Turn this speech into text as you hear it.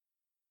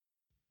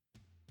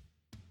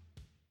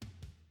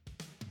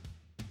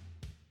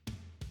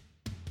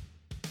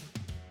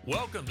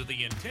Welcome to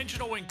the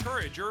Intentional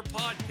Encourager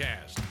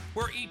podcast,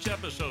 where each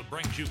episode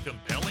brings you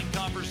compelling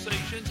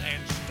conversations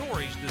and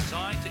stories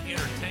designed to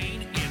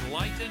entertain,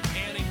 enlighten,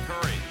 and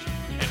encourage.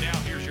 And now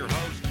here's your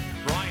host,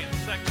 Brian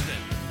Sexton.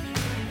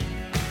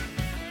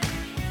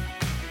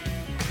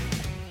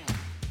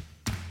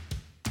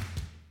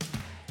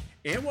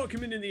 And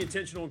welcome into the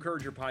Intentional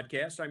Encourager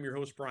podcast. I'm your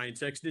host, Brian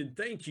Sexton.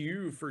 Thank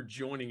you for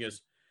joining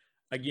us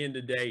again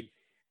today.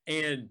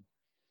 And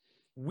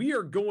we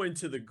are going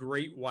to the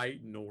Great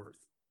White North.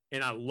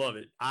 And I love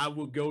it. I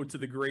will go to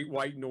the Great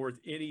White North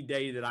any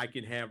day that I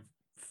can have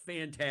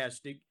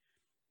fantastic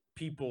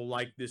people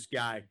like this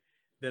guy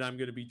that I'm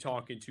going to be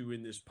talking to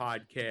in this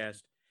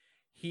podcast.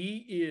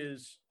 He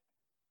is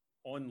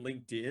on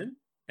LinkedIn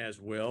as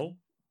well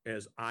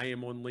as I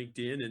am on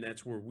LinkedIn, and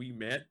that's where we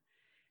met.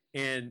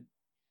 And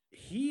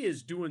he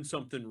is doing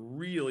something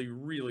really,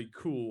 really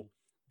cool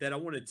that I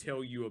want to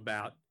tell you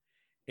about.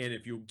 And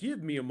if you'll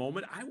give me a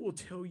moment, I will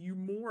tell you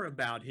more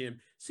about him.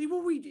 See,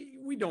 well,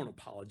 we don't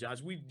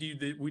apologize. We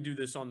do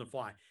this on the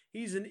fly.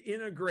 He's an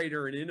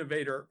integrator, an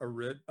innovator, a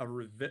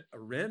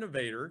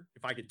renovator.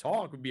 If I could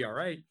talk, would be all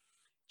right.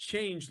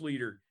 Change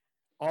leader,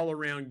 all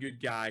around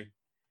good guy.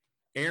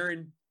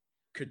 Aaron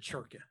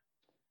Kuchirka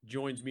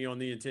joins me on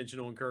the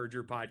Intentional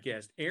Encourager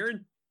podcast.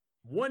 Aaron,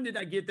 one, did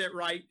I get that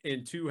right?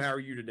 And two, how are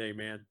you today,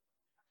 man?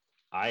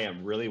 I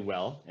am really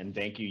well, and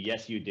thank you.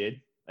 Yes, you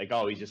did. Like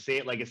always, just say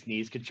it like a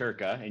sneeze,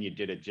 Kuchirka, and you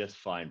did it just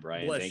fine,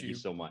 Brian. Thank you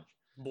so much.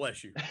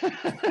 Bless you.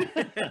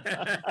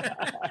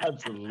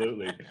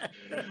 Absolutely.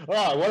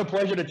 Oh, what a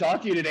pleasure to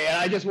talk to you today. And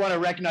I just want to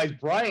recognize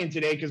Brian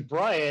today because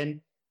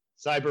Brian,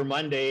 Cyber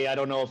Monday, I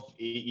don't know if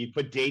you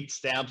put date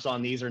stamps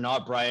on these or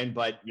not, Brian,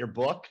 but your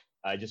book,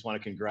 I just want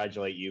to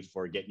congratulate you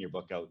for getting your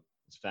book out.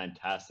 It's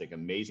fantastic,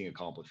 amazing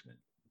accomplishment.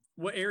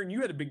 Well, Aaron, you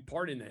had a big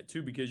part in that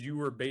too, because you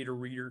were a beta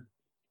reader.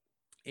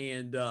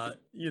 And,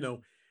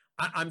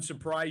 I'm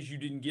surprised you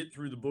didn't get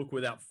through the book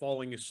without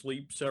falling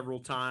asleep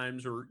several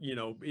times, or,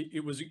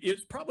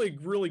 it's probably a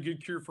really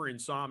good cure for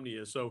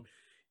insomnia. So,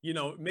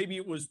 maybe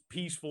it was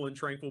peaceful and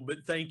tranquil,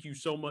 but thank you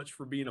so much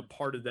for being a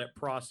part of that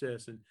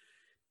process. And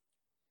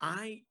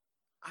I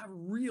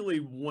really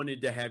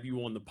wanted to have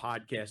you on the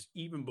podcast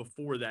even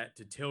before that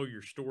to tell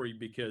your story,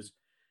 because,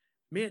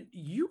 man,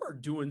 you are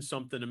doing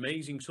something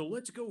amazing. So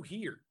let's go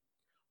here.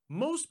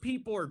 Most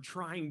people are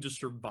trying to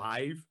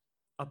survive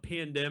a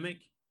pandemic.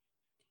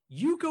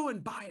 You go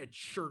and buy a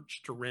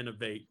church to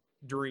renovate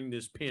during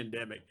this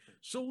pandemic.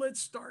 So let's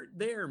start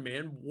there,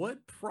 man.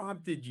 What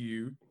prompted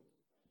you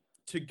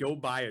to go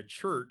buy a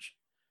church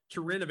to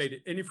renovate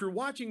it? And if you're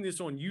watching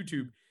this on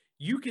YouTube,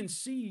 you can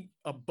see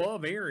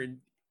above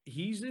Aaron,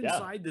 he's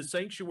inside the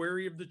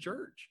sanctuary of the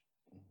church.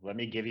 Let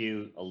me give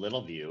you a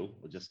little view.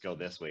 We'll just go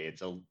this way.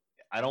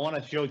 I don't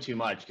want to show too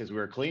much because we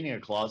were cleaning a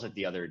closet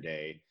the other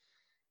day,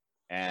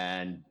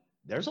 and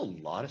there's a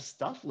lot of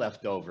stuff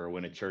left over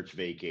when a church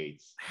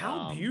vacates.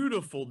 How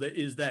beautiful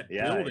is that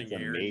building, it's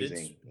Aaron?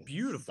 amazing. It's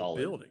beautiful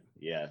building.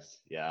 Yes.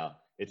 Yeah.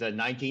 It's a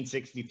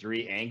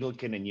 1963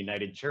 Anglican and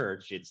United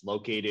Church. It's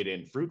located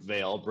in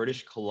Fruitvale,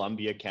 British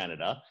Columbia,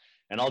 Canada.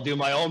 And I'll do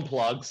my own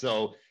plug.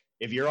 So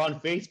if you're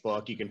on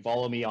Facebook, you can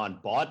follow me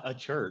on Bought a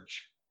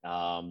Church.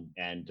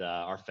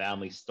 Our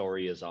family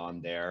story is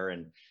on there.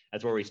 And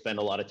that's where we spend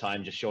a lot of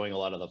time just showing a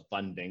lot of the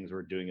fun things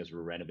we're doing as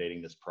we're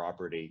renovating this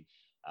property.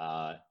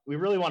 We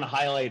really want to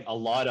highlight a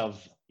lot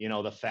of,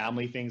 the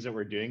family things that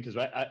we're doing, because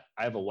I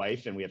have a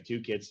wife and we have two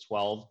kids,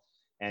 12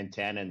 and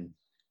 10,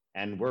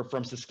 and we're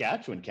from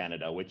Saskatchewan,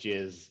 Canada, which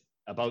is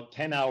about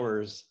 10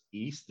 hours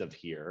east of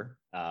here,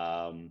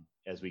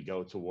 as we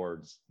go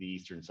towards the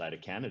eastern side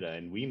of Canada.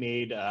 And we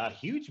made a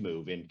huge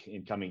move in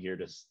coming here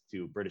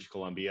to British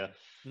Columbia,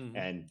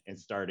 and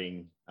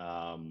starting,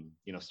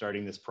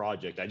 starting this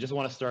project. I just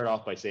want to start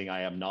off by saying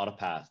I am not a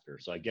pastor.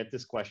 So I get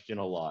this question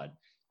a lot.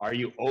 Are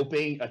you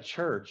opening a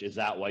church? Is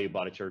that why you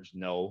bought a church?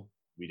 No,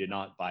 we did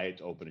not buy it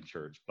to open a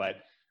church, but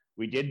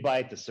we did buy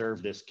it to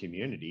serve this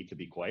community, to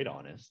be quite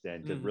honest,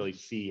 and to really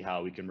see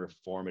how we can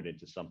reform it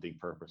into something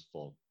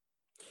purposeful.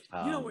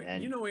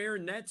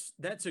 Aaron,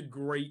 that's a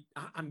great,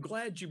 I'm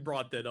glad you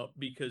brought that up,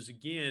 because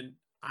again,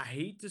 I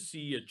hate to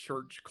see a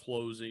church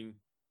closing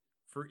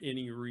for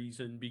any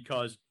reason,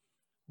 because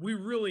we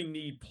really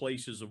need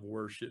places of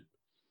worship.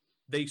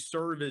 They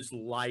serve as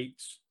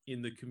lights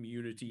in the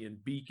community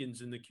and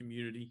beacons in the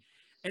community.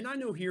 And I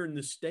know here in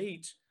the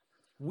States,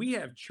 we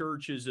have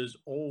churches as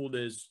old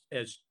as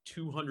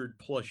 200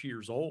 plus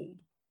years old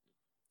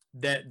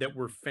that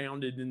were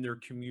founded in their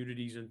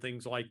communities and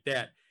things like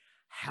that.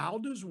 How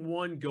does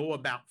one go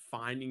about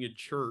finding a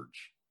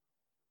church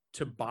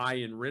to buy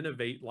and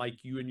renovate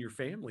like you and your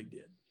family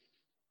did?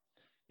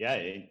 Yeah,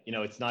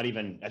 it's not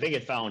even, I think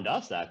it found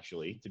us,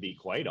 actually, to be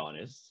quite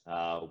honest.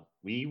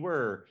 We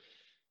were,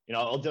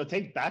 I'll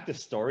take back the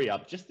story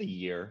up just a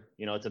year.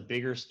 It's a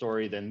bigger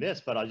story than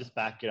this, but I'll just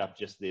back it up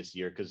just this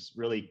year, because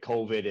really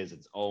COVID is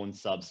its own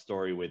sub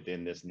story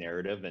within this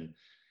narrative. And,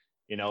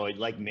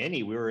 like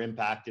many, we were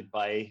impacted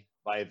by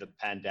the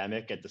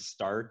pandemic at the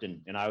start,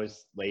 and I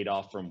was laid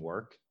off from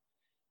work,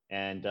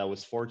 and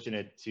was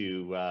fortunate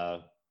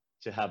to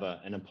to have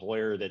an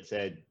employer that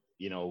said,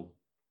 you know,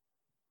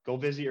 go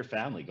visit your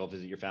family. Go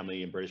visit your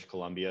family in British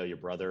Columbia. Your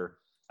brother,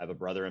 I have a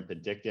brother in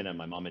Penticton, and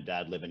my mom and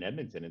dad live in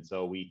Edmonton. And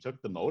so we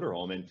took the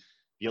motorhome. And if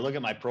you look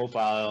at my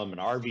profile, I'm an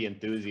RV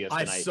enthusiast.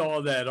 I And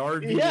saw that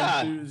RV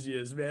yeah.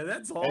 enthusiast, man.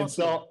 That's awesome. And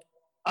so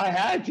I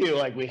had to,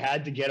 like, we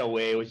had to get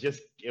away. It was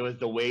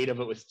the weight of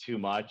it was too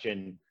much.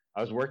 And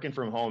I was working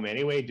from home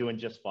anyway, doing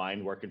just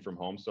fine working from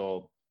home.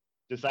 So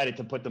decided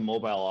to put the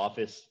mobile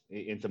office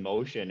into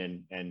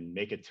motion and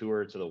make a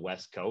tour to the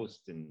West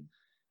Coast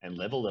and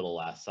live a little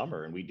last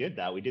summer. And we did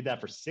that. We did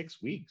that for 6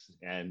 weeks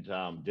and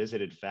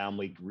visited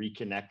family,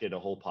 reconnected a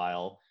whole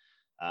pile.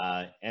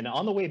 And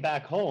on the way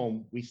back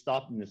home, we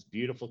stopped in this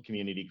beautiful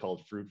community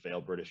called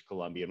Fruitvale, British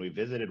Columbia. And we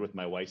visited with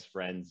my wife's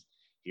friends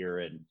here.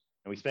 And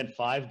we spent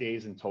 5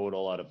 days in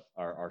total out of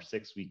our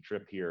 6 week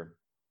trip here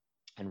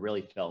and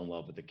really fell in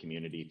love with the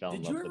community, fell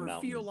in love with the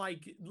mountains. Did you ever feel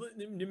like,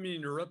 let me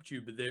interrupt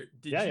you, but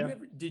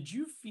did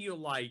you feel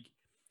like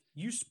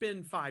you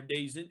spend 5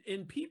 days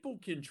and people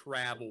can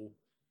travel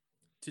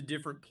to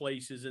different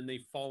places and they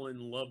fall in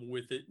love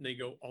with it and they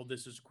go, oh,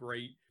 this is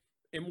great.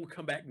 And we'll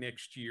come back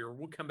next year.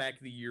 We'll come back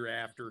the year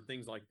after,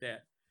 things like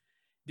that.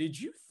 Did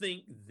you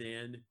think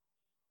then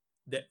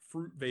that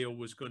Fruitvale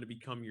was going to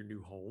become your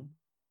new home?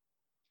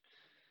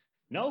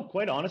 No,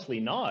 quite honestly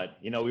not.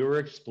 You know, we were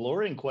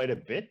exploring quite a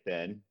bit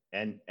then.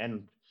 And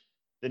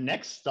the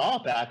next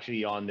stop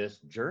actually on this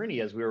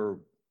journey as we were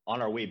on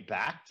our way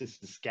back to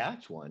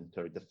Saskatchewan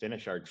to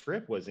finish our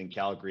trip was in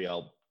Calgary,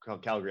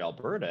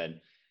 Alberta.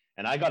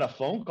 And I got a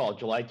phone call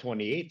July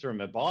 28th from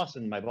my boss,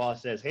 and my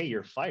boss says, hey,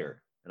 you're fired.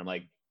 And I'm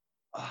like,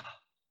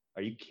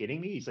 are you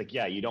kidding me? He's like,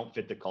 yeah, you don't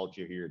fit the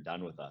culture here. You're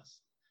done with us.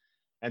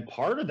 And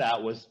part of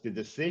that was the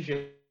decision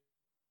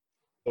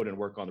to go and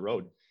work on the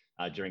road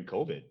during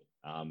COVID.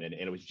 And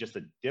it was just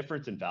a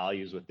difference in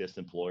values with this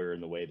employer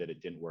and the way that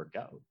it didn't work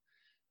out.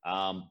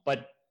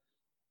 But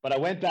I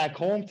went back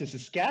home to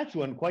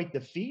Saskatchewan quite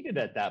defeated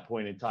at that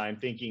point in time,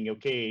 thinking,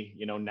 okay,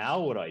 you know, now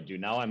what do I do?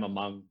 Now I'm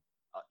among,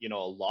 you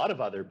know, a lot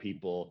of other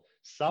people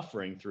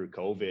suffering through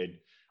COVID,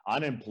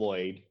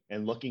 unemployed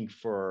and looking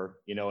for,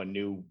 you know, a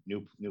new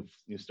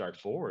start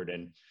forward.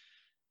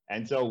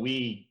 And so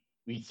we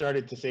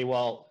started to say,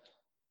 well,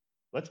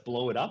 let's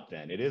blow it up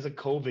then. It is a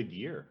COVID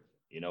year.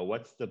 You know,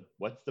 what's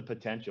the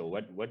potential?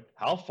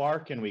 How far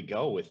can we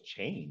go with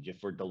change if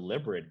we're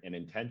deliberate and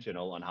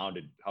intentional on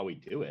how we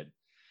do it?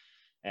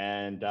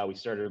 And we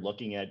started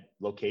looking at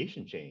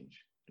location change.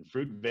 And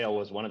Fruitvale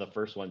was one of the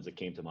first ones that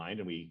came to mind.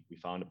 And we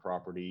found a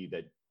property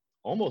that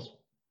almost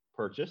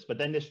purchased, but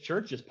then this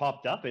church just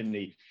popped up in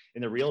the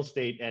real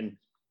estate, and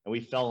we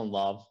fell in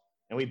love,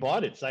 and we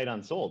bought it sight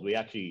unsold.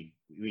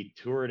 We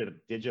toured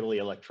it digitally,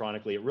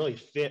 electronically. It really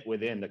fit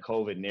within the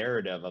COVID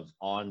narrative of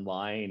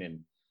online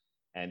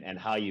and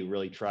how you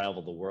really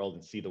travel the world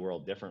and see the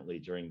world differently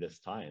during this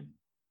time.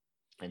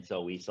 And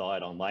so we saw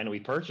it online and we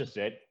purchased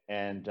it,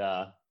 and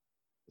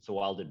it's a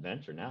wild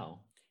adventure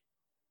now.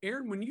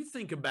 Aaron, when you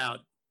think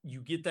about,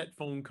 you get that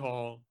phone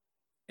call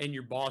and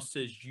your boss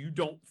says you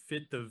don't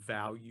fit the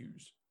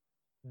values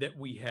that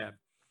we have,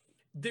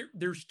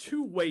 there's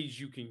two ways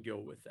you can go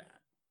with that.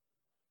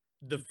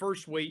 The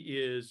first way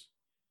is,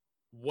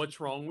 what's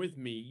wrong with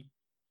me?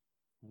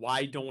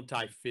 Why don't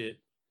I fit?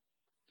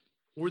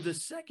 Or the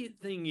second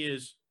thing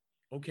is,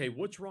 okay,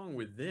 what's wrong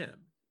with them?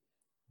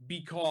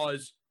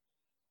 Because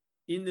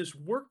in this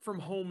work from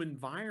home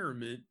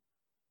environment,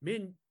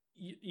 man,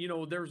 you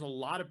know, there's a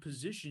lot of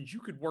positions you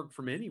could work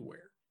from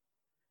anywhere.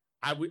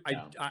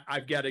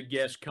 I've got a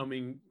guest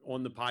coming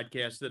on the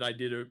podcast that I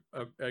did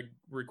a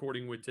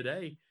recording with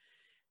today,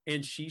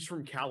 and she's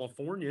from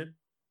California,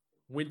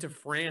 went to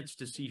France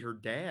to see her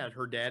dad.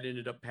 Her dad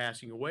ended up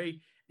passing away,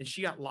 and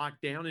she got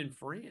locked down in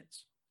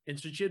France. And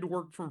so she had to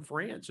work from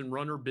France and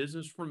run her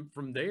business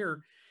from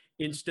there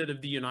instead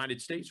of the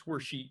United States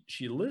where she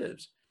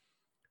lives.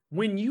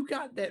 When you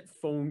got that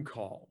phone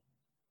call,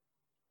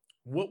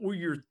 what was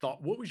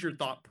your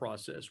thought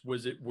process?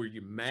 Were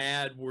you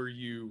mad?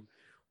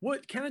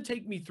 What kind of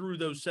take me through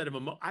those set of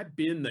emotions? I've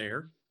been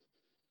there.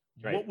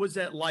 Right. What was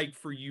that like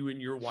for you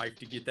and your wife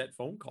to get that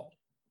phone call?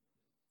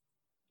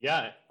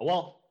 Yeah,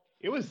 well,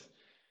 it was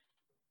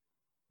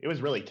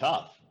really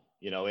tough,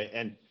 you know,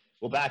 and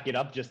we'll back it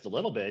up just a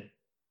little bit,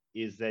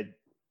 is that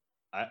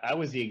I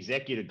was the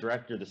executive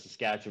director of the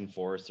Saskatchewan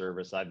Forest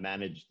Service. I've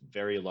managed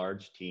very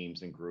large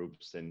teams and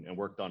groups and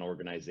worked on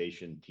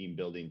organization, team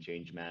building,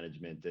 change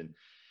management.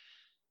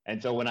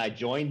 And so when I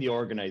joined the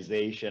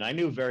organization, I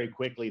knew very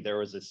quickly there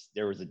was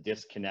a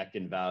disconnect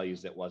in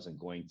values that wasn't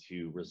going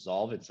to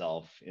resolve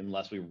itself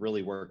unless we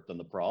really worked on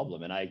the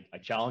problem. And I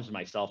challenged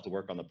myself to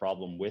work on the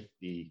problem with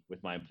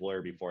my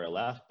employer before I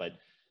left. But,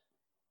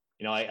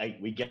 you know,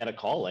 we get a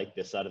call like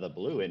this out of the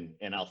blue,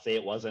 and I'll say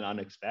it wasn't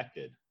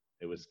unexpected.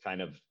 It was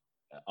kind of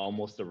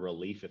almost a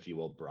relief, if you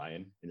will,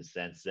 Brian, in the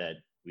sense that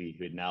we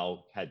had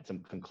now had some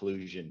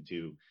conclusion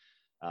to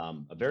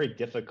a very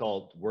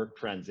difficult work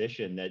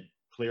transition that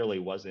clearly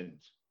wasn't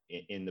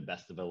in the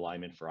best of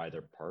alignment for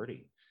either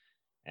party.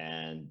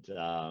 And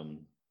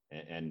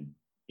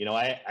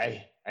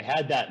I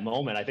had that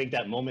moment. I think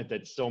that moment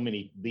that so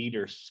many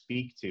leaders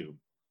speak to,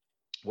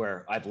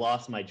 where I've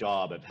lost my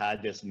job, I've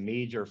had this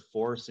major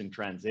force in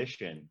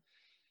transition.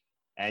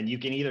 And you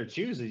can either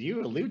choose, as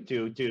you allude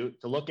to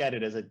look at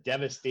it as a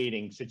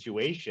devastating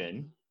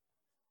situation,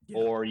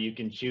 or you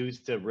can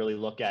choose to really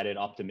look at it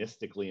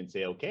optimistically and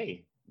say,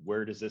 okay,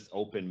 where does this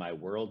open my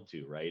world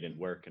to, right? And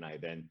where can I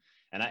then,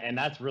 and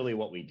that's really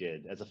what we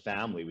did as a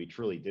family. We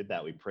truly did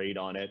that. We prayed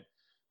on it.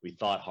 We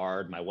thought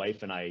hard. My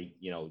wife and I,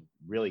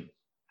 really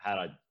had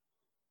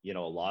a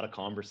lot of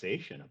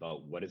conversation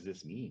about what does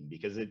this mean?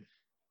 Because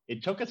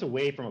it took us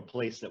away from a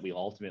place that we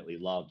ultimately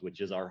loved, which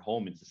is our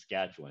home in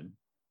Saskatchewan,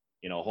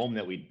 a home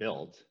that we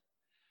built,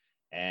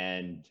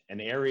 and an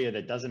area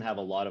that doesn't have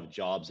a lot of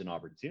jobs and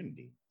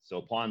opportunity. So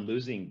upon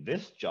losing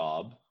this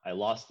job, I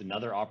lost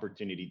another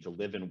opportunity to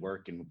live and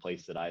work in a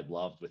place that I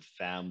loved with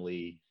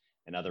family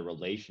and other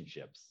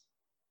relationships.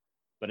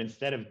 But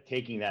instead of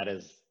taking that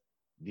as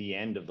the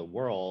end of the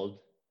world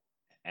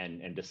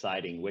and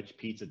deciding which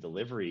pizza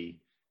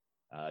delivery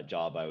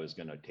job I was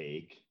going to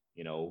take,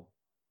 no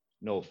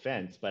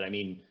offense, but I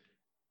mean,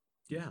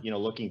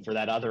 looking for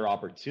that other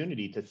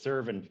opportunity to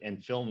serve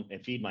and film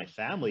and feed my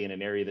family in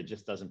an area that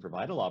just doesn't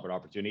provide a lot of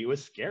opportunity. It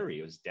was scary.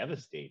 It was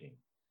devastating.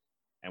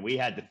 And we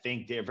had to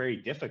think very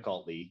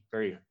difficultly,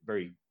 very,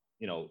 very,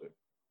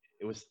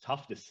 it was a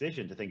tough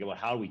decision to think about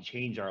how we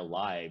change our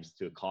lives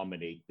to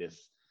accommodate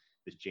this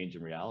change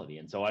in reality.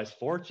 And so I was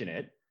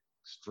fortunate,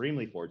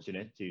 extremely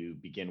fortunate, to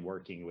begin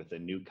working with a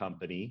new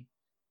company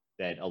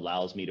that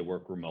allows me to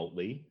work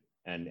remotely,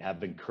 and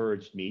have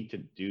encouraged me to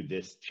do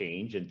this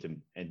change and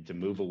to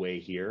move away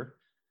here.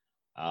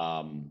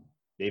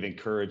 They've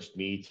encouraged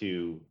me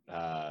to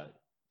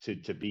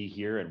be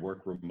here and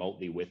work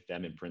remotely with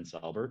them in Prince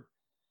Albert.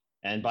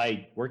 And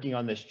by working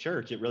on this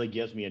church, it really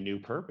gives me a new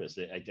purpose.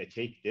 I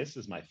take this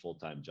as my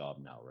full-time job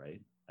now,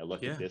 right? I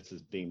look at this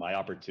as being my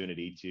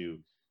opportunity to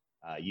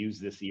use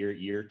this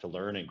year to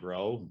learn and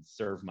grow, and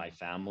serve my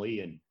family,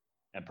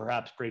 and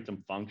perhaps create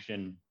some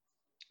function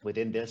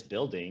within this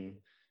building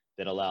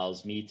that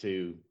allows me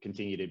to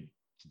continue to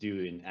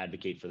do and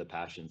advocate for the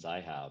passions I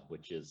have,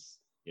 which has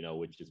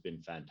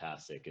been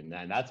fantastic. And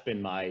that's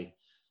been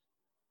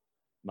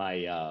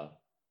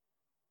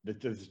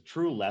the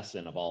true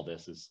lesson of all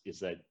this is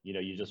that,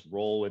 you just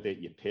roll with it,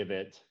 you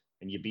pivot,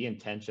 and you be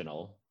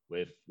intentional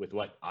with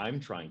what I'm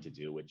trying to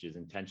do, which is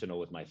intentional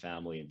with my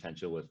family,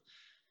 intentional with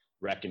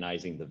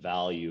recognizing the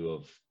value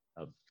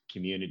of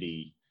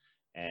community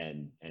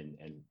and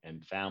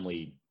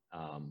family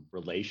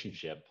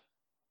relationship,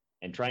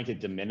 and trying to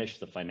diminish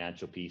the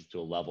financial piece to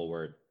a level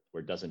where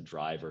it doesn't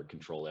drive or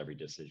control every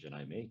decision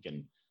I make.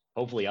 And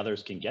hopefully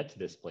others can get to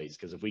this place,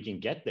 because if we can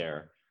get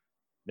there,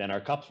 then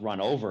our cups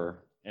run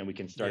over, and we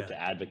can start to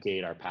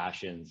advocate our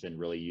passions and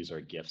really use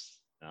our gifts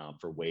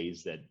for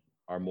ways that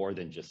are more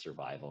than just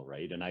survival,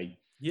 right? And I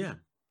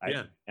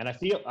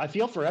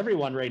feel for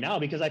everyone right now,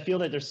 because I feel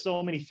that there's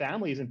so many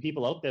families and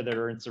people out there that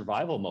are in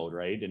survival mode,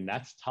 right? And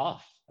that's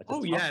tough.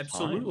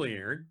 Absolutely, time.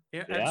 Aaron.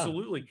 Yeah,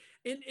 absolutely.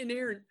 And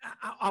Aaron,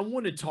 I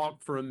want to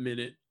talk for a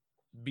minute,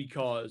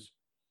 because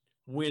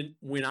when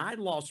I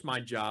lost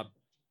my job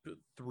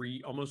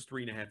almost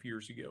 3.5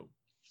 years ago,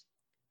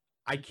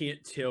 I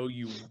can't tell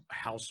you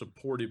how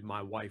supportive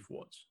my wife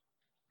was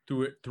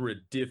through a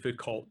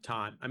difficult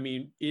time. I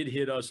mean, it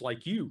hit us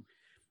like you.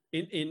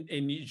 And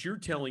as you're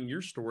telling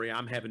your story,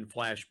 I'm having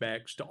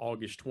flashbacks to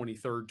August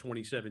 23rd,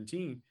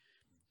 2017,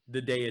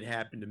 the day it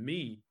happened to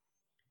me,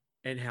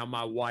 and how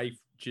my wife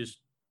just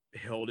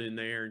held in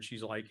there, and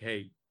she's like,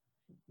 hey,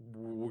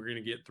 we're going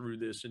to get through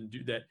this and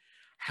do that.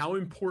 How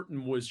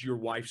important was your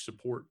wife's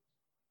support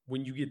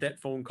when you get that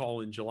phone call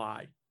in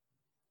July?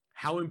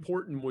 How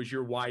important was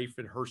your wife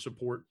and her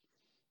support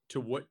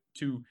to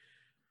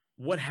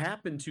what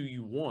happened to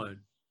you, one,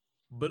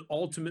 but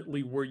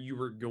ultimately where you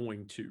were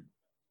going to?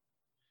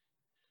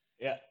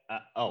 Yeah.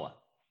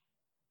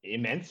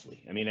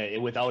 Immensely. I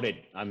mean, without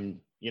it,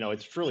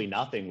 it's truly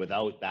nothing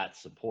without that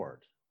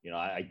support.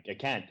 I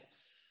can't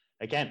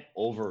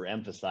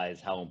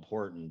overemphasize how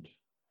important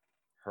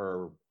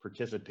her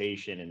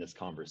participation in this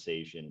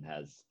conversation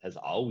has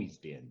always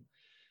been.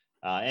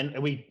 And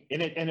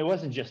it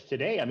wasn't just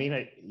today. I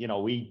mean,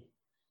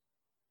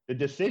 the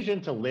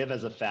decision to live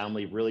as a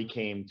family really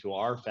came to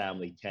our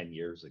family 10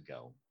 years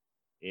ago.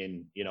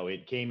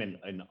 It came in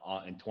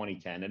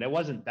 2010, and that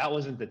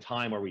wasn't the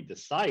time where we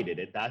decided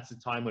it. That's the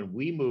time when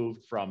we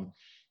moved from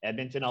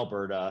Edmonton,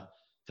 Alberta,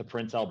 to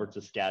Prince Albert,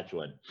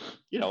 Saskatchewan,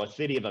 a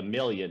city of 1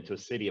 million to a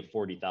city of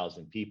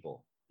 40,000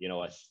 people,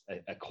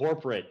 a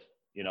corporate,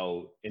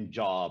 in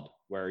job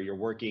where you're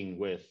working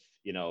with,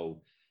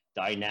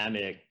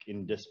 dynamic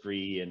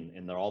industry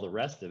and all the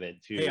rest of it.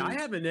 Hey, I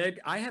have an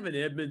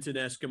Edmonton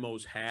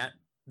Eskimos hat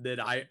that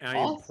I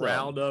awesome. am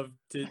proud of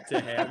to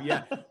have.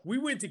 Yeah, we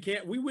went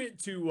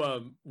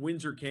to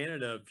Windsor,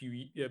 Canada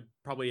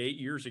probably 8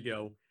 years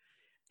ago,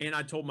 and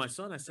I told my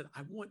son, I said,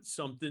 I want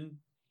something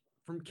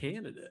from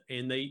Canada,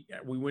 and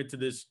we went to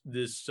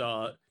this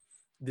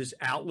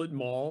outlet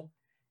mall,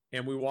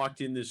 and we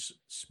walked in this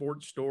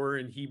sports store,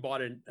 and he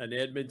bought an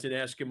Edmonton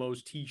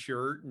Eskimos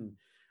t-shirt, and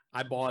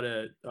I bought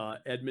a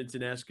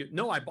Edmonton Eskimo.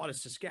 No, I bought a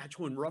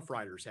Saskatchewan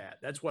Roughriders hat.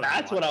 That's what I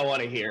That's bought. what I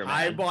want to hear, man.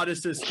 I bought a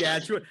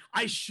Saskatchewan.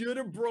 I should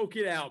have broke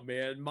it out,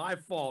 man. My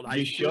fault.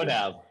 You should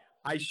have.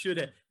 I should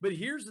have. But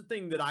here's the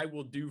thing that I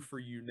will do for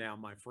you now,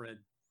 my friend.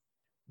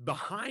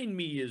 Behind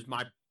me is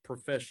my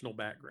professional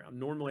background.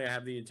 Normally, I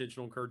have the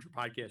Intentional Encourager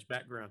podcast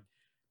background.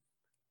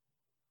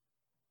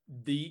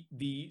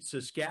 The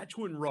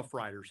Saskatchewan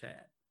Roughriders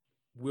hat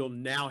will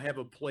now have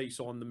a place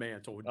on the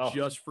mantle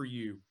just for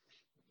you.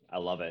 I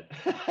love it.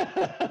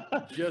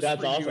 Just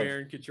That's for awesome. you,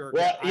 Aaron Kuchirka.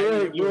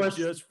 Well, you were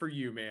just for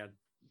you, man.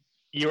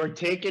 You were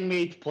taking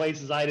me to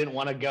places I didn't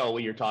want to go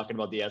when you're talking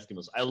about the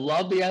Eskimos. I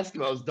love the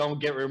Eskimos, don't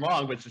get me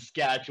wrong, but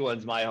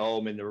Saskatchewan's my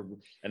home, and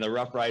the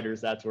Rough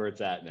Riders, that's where it's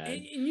at, man.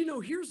 And you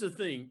know, here's the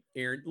thing,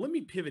 Aaron. Let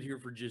me pivot here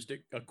for just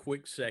a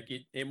quick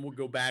second, and we'll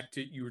go back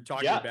to you were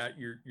talking about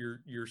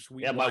your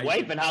sweet wife. My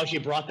wife and how she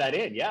brought that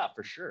in. Yeah,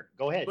 for sure.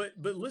 Go ahead.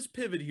 But let's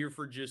pivot here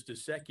for just a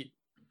second.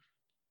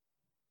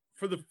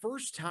 For the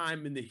first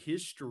time in the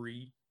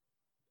history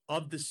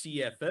of the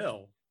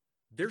CFL,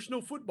 there's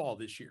no football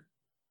this year.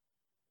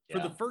 For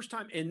the first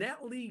time, and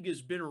that league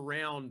has been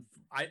around.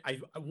 I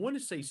want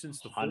to say since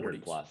the 100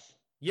 40s. plus.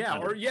 Yeah,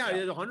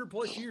 100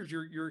 plus years.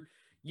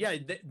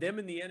 Them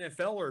and the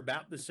NFL are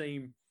about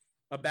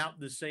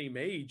the same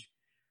age.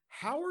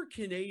 How are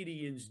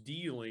Canadians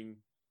dealing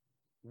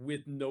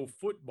with no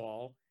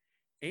football?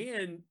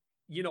 And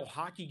you know,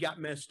 hockey got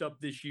messed up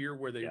this year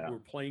where they were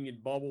playing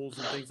in bubbles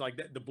and things like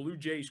that. The Blue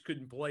Jays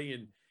couldn't play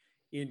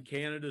in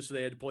Canada, so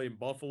they had to play in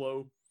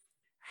Buffalo.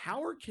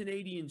 How are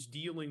Canadians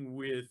dealing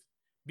with?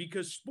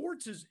 Because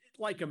sports is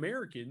like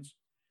Americans,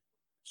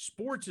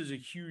 sports is a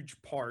huge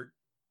part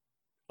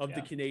of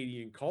the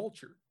Canadian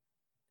culture.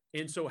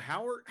 And so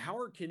how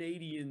are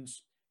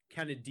Canadians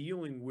kind of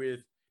dealing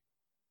with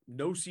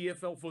no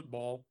CFL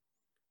football,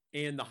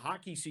 and the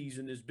hockey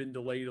season has been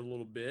delayed a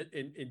little bit,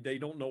 and they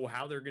don't know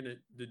how they're going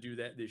to do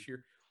that this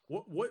year.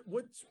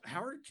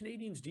 How are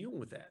Canadians dealing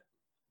with that?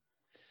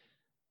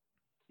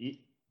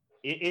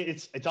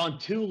 It's on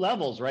two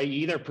levels, right?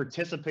 You either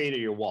participate or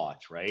you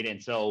watch, right?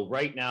 And so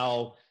right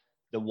now,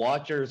 the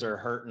watchers are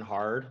hurting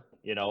hard,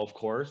 you know, of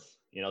course.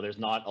 You know, there's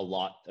not a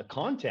lot of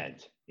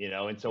content, you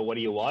know, and so what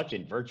are you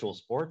watching? Virtual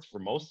sports for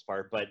most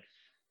part, but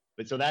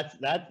so that's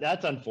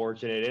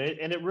unfortunate,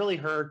 and it really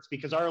hurts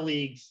because our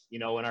leagues, you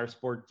know, and our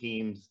sport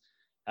teams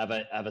have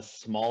a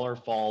smaller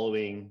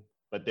following,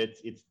 but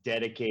it's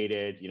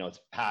dedicated, you know,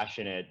 it's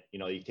passionate. You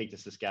know, you take the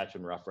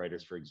Saskatchewan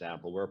Roughriders, for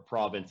example. We're a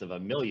province of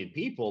 1 million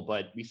people,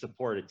 but we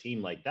support a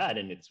team like that.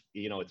 And it's,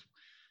 you know,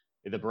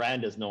 the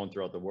brand is known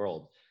throughout the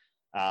world.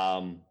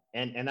 And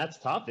that's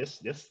tough.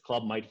 This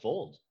club might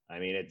fold. I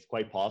mean, it's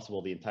quite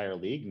possible the entire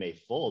league may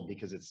fold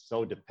because it's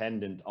so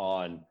dependent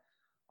on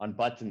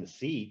butts in the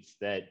seats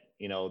that,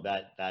 you know,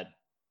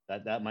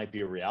 that might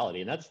be a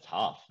reality. And that's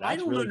tough. That's I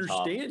don't really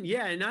understand. tough.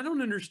 Yeah. And I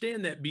don't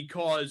understand that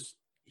because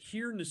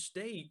here in the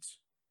States,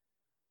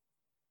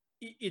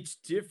 it's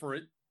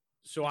different.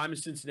 So I'm a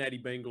Cincinnati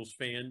Bengals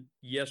fan.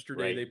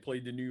 Yesterday, They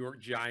played the New York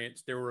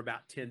Giants. There were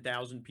about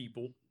 10,000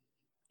 people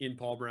in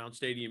Paul Brown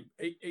Stadium,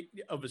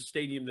 of a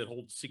stadium that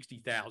holds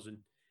 60,000.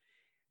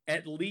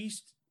 At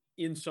least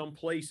in some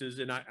places,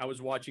 and I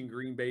was watching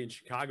Green Bay and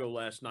Chicago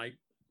last night,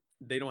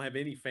 they don't have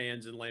any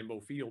fans in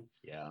Lambeau Field.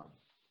 Yeah.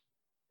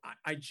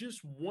 I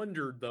just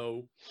wondered,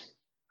 though,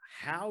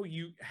 and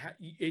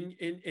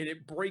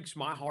it breaks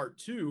my heart,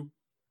 too,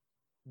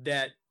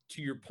 that,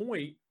 to your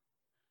point,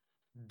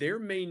 there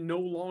may no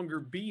longer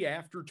be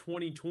after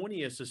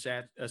 2020 a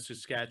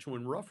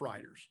Saskatchewan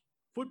Roughriders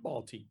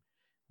football team.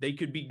 They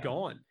could be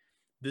gone.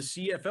 The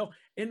CFL,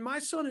 and my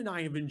son and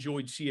I have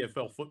enjoyed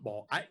CFL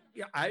football.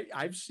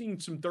 I've seen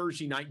some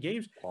Thursday night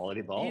games.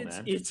 Quality ball,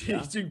 man.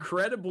 It's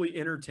incredibly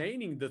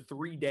entertaining. The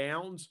 3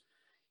 downs,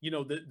 you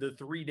know, the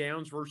 3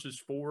 downs versus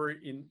 4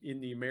 in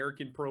the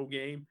American pro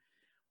game.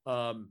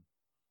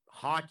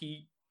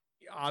 Hockey,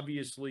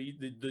 obviously,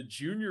 the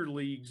junior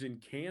leagues in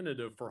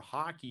Canada for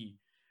hockey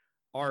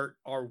are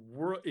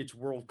it's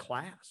world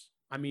class.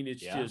 I mean,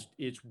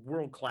 it's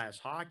world class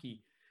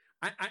hockey.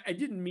 I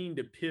didn't mean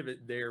to pivot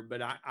there,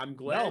 but I'm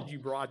glad you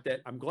brought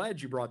that. I'm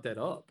glad you brought that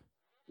up.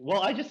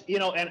 Well, I just, you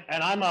know, and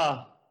I'm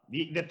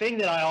the thing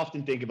that I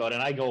often think about,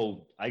 and I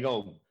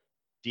go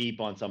deep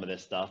on some of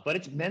this stuff, but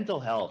it's mental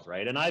health,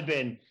 right? And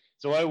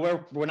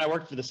when I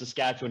worked for the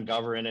Saskatchewan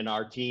government, and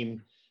our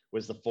team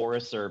was the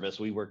Forest Service,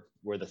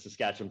 we're the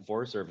Saskatchewan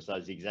Forest Service. I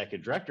was the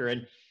executive director,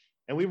 and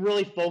we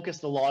really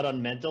focused a lot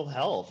on mental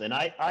health. And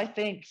I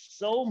think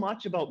so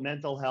much about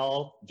mental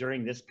health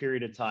during this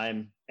period of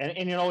time. And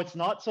you know, it's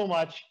not so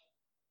much,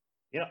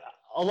 you know,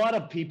 a lot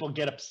of people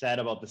get upset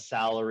about the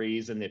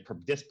salaries and the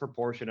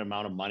disproportionate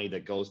amount of money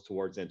that goes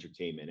towards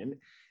entertainment.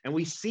 And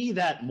we see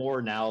that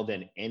more now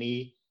than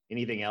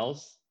anything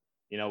else,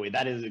 you know,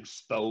 that is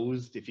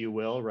exposed, if you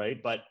will,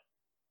 right? But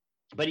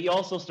you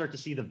also start to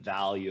see the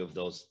value of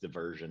those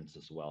diversions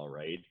as well,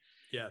 right?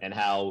 Yeah. And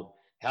how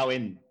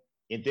in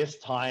this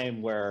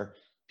time where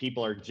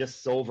people are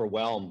just so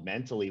overwhelmed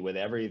mentally with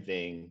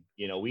everything.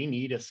 We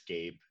need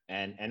escape,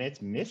 and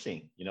it's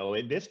missing.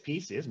 This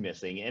piece is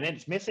missing, and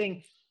it's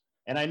missing.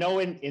 And I know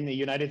in the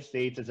United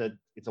States,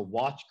 it's a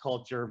watch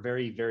culture,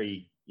 very,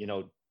 very,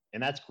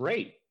 and that's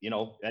great.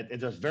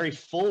 It's a very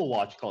full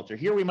watch culture.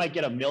 Here we might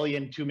get 1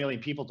 million, 2 million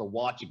people to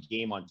watch a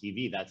game on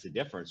TV. That's the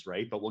difference,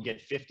 right? But we'll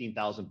get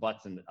 15,000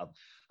 butts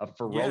of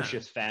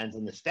ferocious fans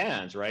in the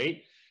stands,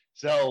 right?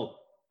 So,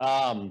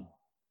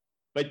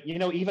 but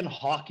even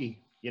hockey,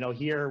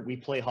 here we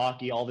play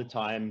hockey all the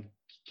time.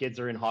 Kids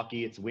are in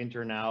hockey. It's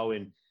winter now,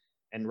 and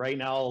right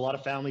now a lot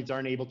of families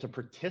aren't able to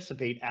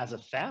participate as a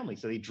family.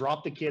 So they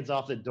drop the kids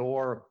off the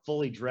door,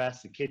 fully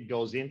dressed. The kid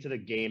goes into the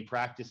game,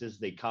 practices,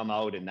 they come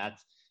out, and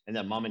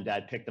then mom and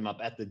dad pick them up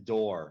at the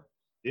door.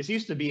 This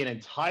used to be an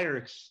entire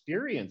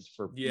experience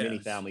for many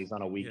families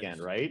on a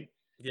weekend, right?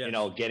 Yes.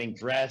 Getting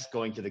dressed,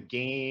 going to the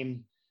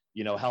game,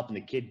 helping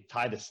the kid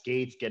tie the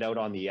skates, get out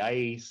on the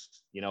ice,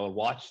 and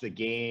watch the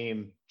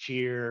game,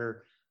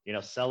 cheer,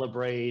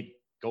 celebrate,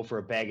 go for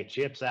a bag of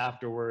chips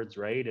afterwards,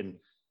 right? And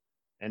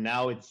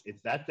now it's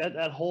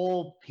that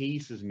whole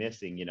piece is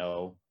missing.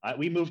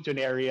 We moved to an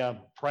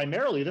area,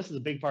 primarily, this is a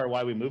big part of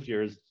why we moved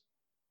here, is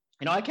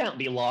I can't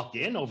be locked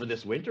in over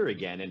this winter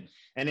again.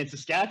 And in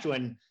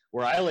Saskatchewan,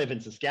 where I live in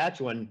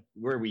Saskatchewan,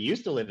 where we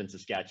used to live in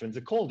Saskatchewan, it's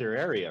a colder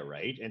area,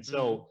 right? And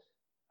so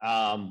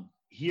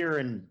here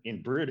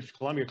in British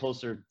Columbia,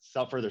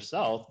 further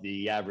south,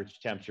 the average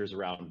temperature is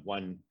around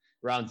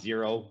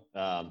zero.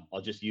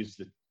 I'll just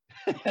use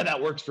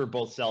that works for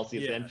both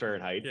Celsius and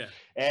Fahrenheit. Yeah.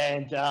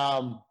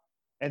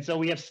 And so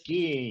we have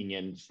skiing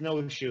and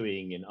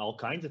snowshoeing and all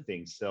kinds of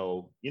things.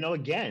 So,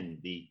 again,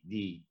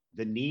 the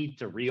need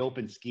to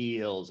reopen ski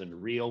hills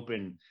and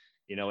reopen,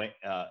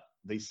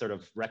 these sort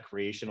of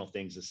recreational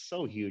things is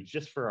so huge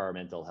just for our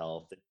mental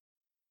health.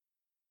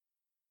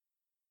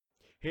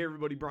 Hey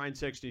everybody, Brian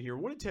Sexton here. I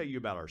want to tell you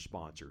about our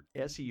sponsor,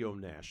 SEO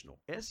National.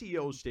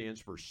 SEO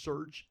stands for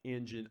Search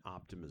Engine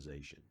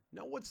Optimization.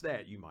 Now what's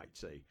that, you might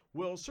say?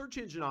 Well, search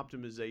engine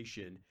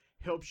optimization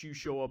helps you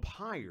show up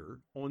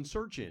higher on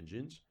search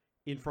engines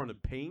in front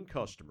of paying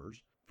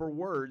customers for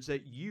words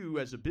that you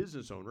as a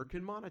business owner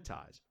can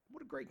monetize.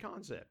 What a great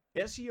concept.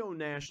 SEO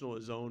National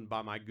is owned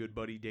by my good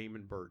buddy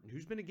Damon Burton,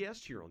 who's been a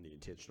guest here on the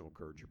Intentional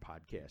Encourager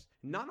podcast.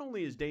 Not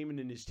only has Damon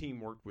and his team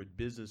worked with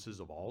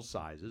businesses of all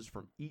sizes,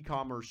 from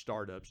e-commerce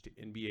startups to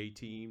NBA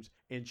teams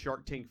and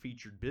Shark Tank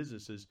featured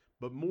businesses,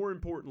 but more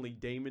importantly,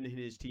 Damon and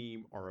his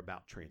team are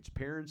about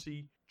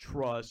transparency,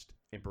 trust,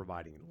 and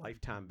providing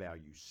lifetime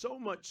value. So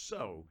much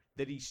so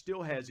that he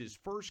still has his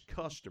first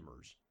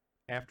customers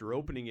after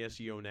opening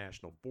SEO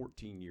National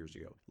 14 years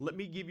ago. Let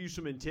me give you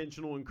some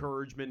intentional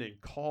encouragement and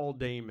call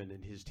Damon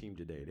and his team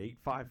today at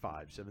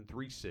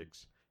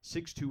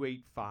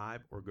 855-736-6285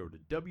 or go to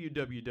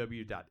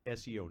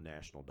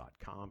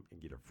www.seonational.com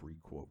and get a free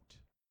quote.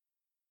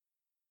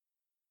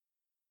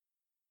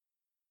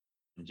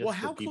 Well,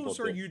 how close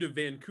are you to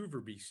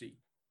Vancouver, BC?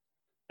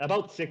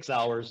 About 6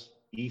 hours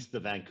east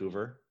of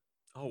Vancouver.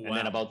 Oh, wow. And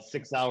then about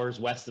 6 hours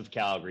west of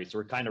Calgary. So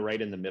we're kind of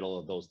right in the middle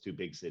of those two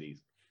big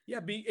cities.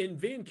 Yeah, and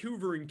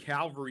Vancouver and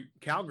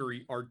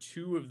Calgary are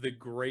two of the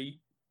great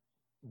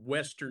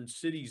western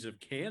cities of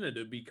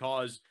Canada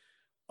because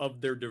of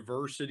their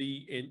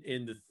diversity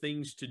and the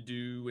things to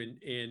do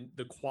and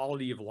the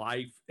quality of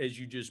life, as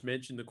you just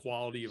mentioned, the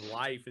quality of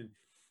life. And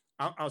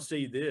I'll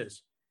say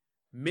this,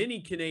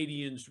 many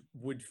Canadians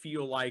would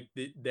feel like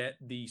that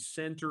the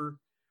center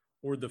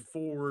or the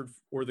forward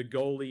or the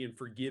goalie, and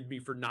forgive me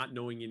for not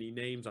knowing any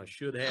names, I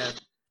should have,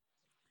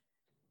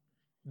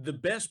 the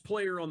best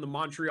player on the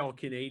Montreal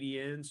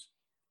Canadiens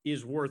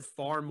is worth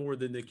far more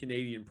than the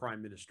Canadian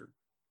Prime Minister.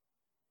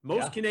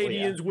 Most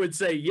Canadians would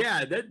say,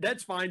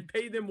 that's fine.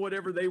 Pay them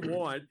whatever they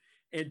want.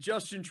 And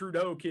Justin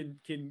Trudeau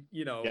can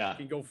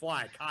go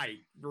fly a kite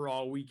for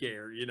all we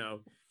care,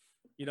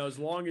 as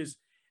long as,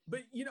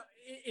 but,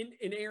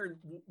 and Aaron,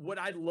 what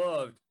I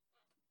loved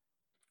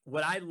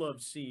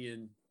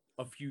seeing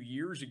a few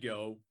years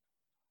ago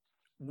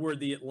were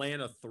the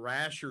Atlanta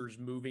Thrashers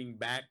moving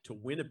back to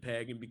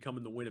Winnipeg and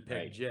becoming the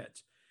Winnipeg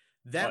Jets.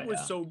 That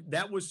was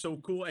so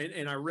cool.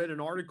 And I read an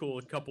article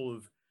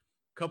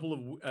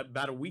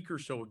about a week or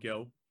so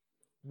ago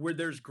where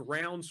there's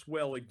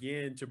groundswell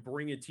again to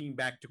bring a team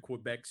back to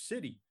Quebec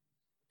City.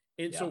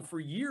 And so for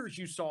years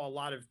you saw a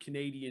lot of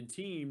Canadian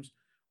teams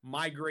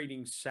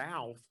migrating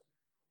south.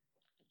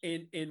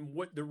 And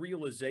what the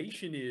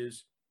realization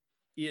is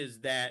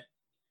that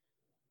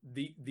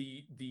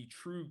the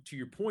true, to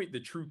your point, the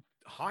true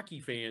hockey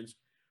fans,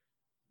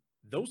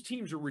 those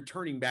teams are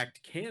returning back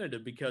to Canada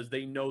because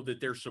they know that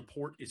their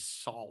support is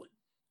solid.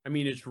 I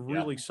mean, it's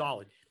really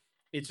solid.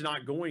 It's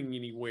not going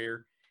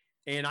anywhere.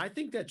 And I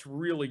think that's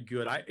really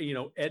good.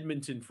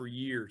 Edmonton for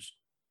years,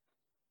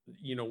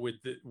 with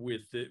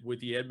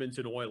the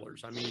Edmonton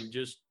Oilers, I mean,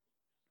 just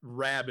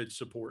rabid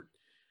support.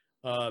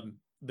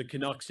 The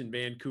Canucks in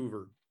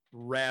Vancouver,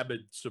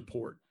 rabid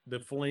support. The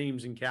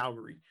Flames in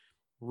Calgary,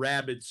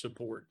 rabid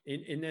support.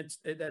 And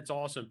that's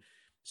awesome.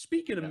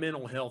 Speaking of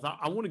mental health,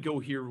 I want to go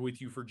here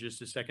with you for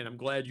just a second. I'm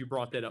glad you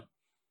brought that up.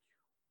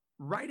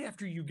 right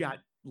after you got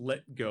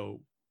let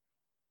go,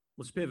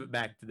 let's pivot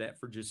back to that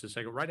for just a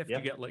second. Right after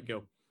you got let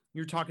go,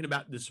 you're talking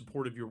about the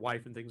support of your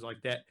wife and things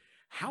like that.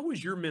 How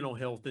was your mental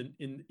health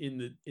in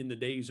the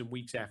days and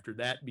weeks after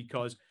that?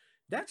 Because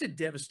that's a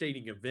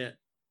devastating event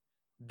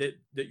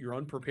that you're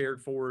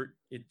unprepared for.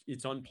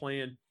 It's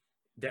unplanned.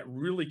 That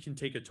really can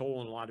take a toll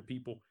on a lot of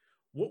people.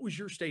 What was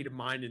your state of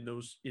mind in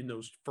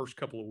those first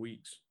couple of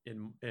weeks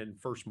and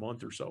first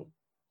month or so?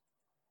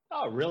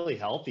 Oh, really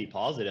healthy,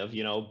 positive,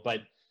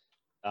 but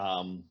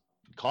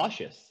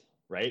cautious,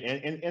 right?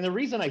 And the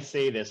reason I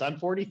say this, I'm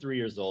 43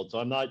 years old, so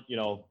I'm not,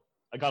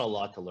 I got a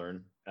lot to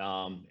learn,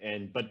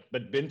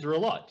 but been through a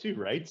lot too,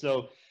 right?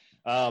 So,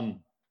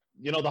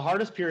 the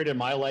hardest period in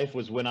my life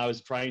was when I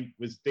was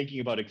thinking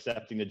about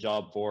accepting the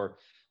job for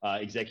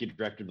executive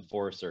director of the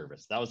Forest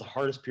Service. That was the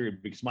hardest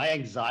period because my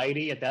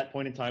anxiety at that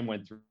point in time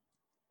went through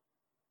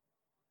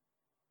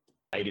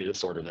anxiety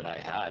disorder that I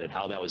had and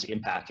how that was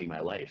impacting my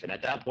life. And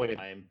at that point in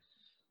time,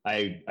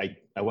 I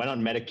went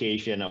on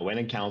medication, I went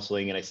in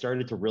counseling, and I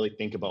started to really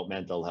think about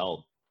mental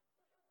health.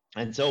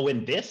 And so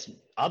when this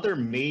other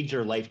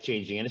major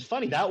life-changing, and it's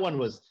funny, that one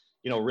was,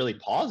 really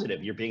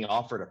positive. You're being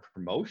offered a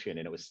promotion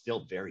and it was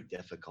still very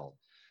difficult.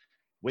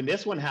 When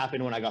this one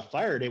happened, when I got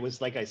fired, it was,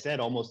 like I said,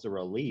 almost a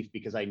relief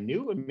because I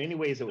knew in many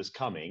ways it was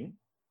coming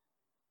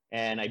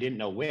and I didn't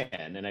know when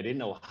and I didn't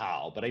know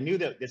how, but I knew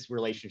that this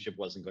relationship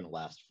wasn't going to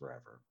last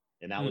forever.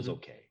 And that was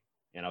okay.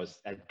 And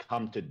I'd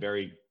come to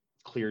very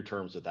clear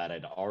terms with that.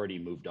 I'd already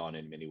moved on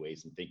in many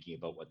ways and thinking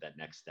about what that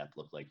next step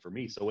looked like for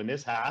me. So when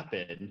this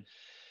happened,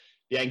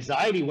 the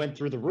anxiety went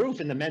through the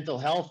roof and the mental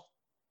health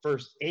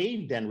first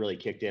aid then really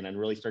kicked in and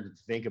really started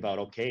to think about,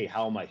 okay,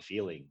 how am I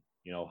feeling?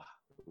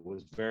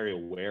 Was very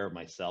aware of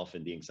myself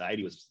and the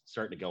anxiety was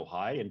starting to go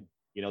high. And,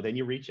 then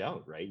you reach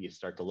out, right? You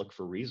start to look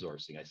for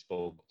resourcing. I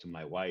spoke to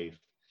my wife.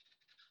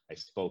 I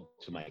spoke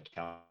to my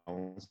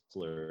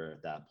counselor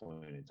at that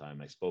point in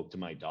time. I spoke to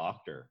my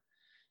doctor.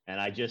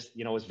 And I just,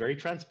 was very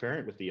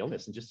transparent with the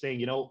illness and just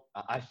saying,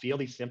 I feel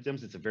these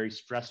symptoms. It's a very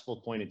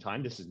stressful point in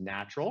time. This is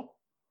natural.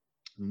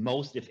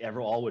 Most, if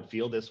ever, all would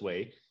feel this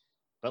way.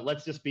 But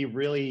let's just be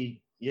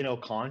really,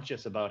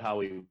 conscious about how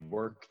we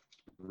work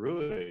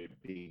through it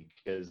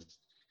because,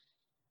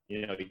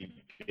 you've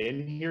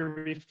been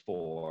here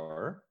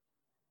before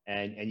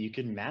and you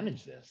can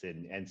manage this.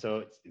 And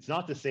so it's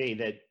not to say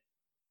that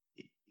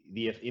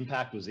the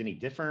impact was any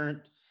different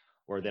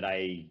or that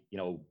I,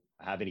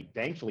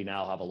 thankfully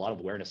now have a lot of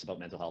awareness about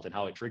mental health and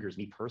how it triggers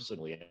me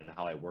personally and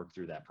how I work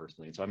through that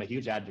personally. And so I'm a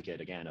huge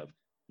advocate again of,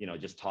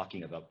 just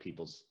talking about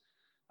people's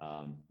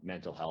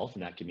mental health,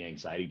 and that can be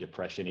anxiety,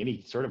 depression,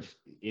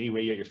 any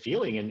way you're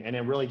feeling. And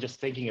then really just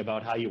thinking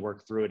about how you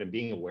work through it and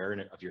being aware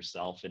of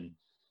yourself. And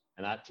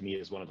that to me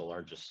is one of the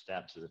largest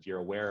steps is if you're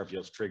aware of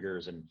those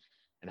triggers and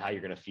how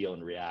you're going to feel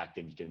and react,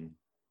 and you can,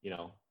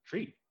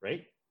 treat,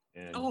 right?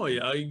 And,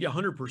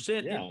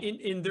 100%.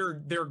 Yeah. And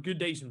there are good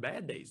days and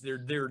bad days.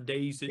 There are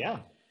days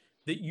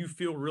that you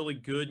feel really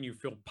good and you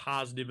feel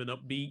positive and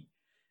upbeat.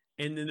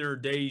 And then there are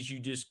days you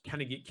just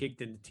kind of get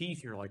kicked in the teeth.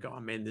 And you're like, oh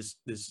man, this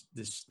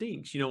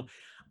stinks.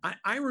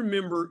 I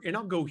remember, and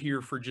I'll go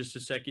here for just a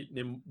second,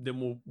 and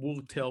then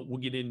we'll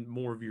get in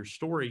more of your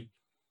story.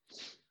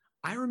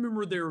 I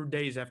remember there were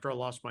days after I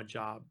lost my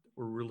job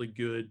were really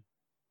good.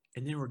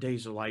 And there were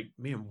days of like,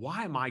 man,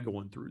 why am I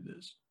going through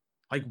this?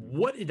 Like,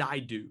 what did I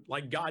do?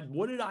 Like, God,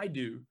 what did I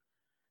do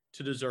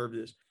to deserve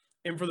this?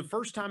 And for the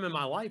first time in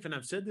my life, and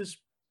I've said this,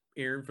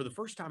 Aaron, for the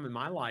first time in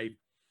my life,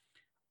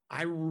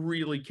 I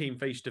really came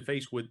face to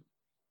face with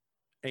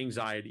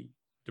anxiety,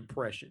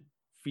 depression,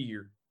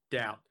 fear,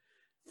 doubt,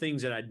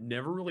 things that I'd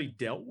never really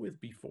dealt with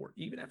before,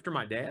 even after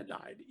my dad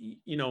died,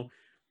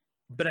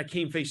 but I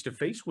came face to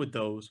face with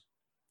those.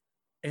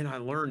 And I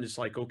learned it's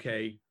like,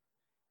 okay,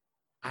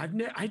 I'd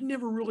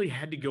never really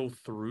had to go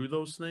through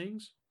those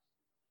things.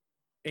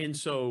 And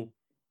so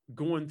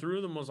going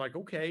through them was like,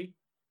 okay,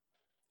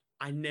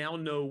 I now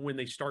know when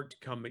they start to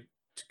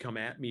come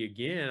at me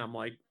again, I'm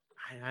like,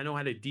 I know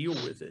how to deal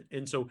with it.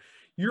 And so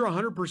you're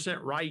 100%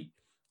 right.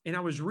 And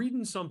I was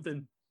reading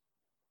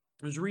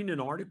an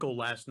article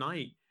last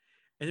night,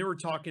 and they were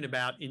talking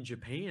about in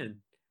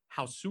Japan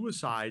how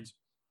suicides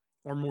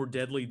are more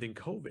deadly than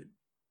COVID.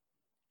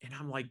 And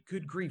I'm like,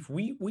 good grief,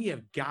 we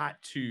have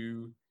got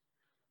to,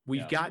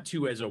 got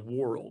to, as a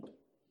world,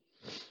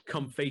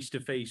 come face to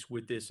face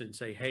with this and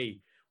say, hey,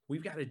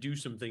 we've got to do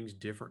some things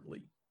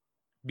differently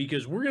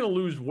because we're going to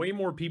lose way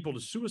more people to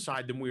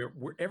suicide than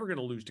we're ever going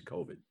to lose to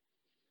COVID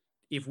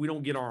if we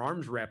don't get our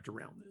arms wrapped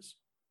around this.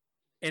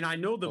 And I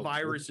know the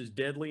virus is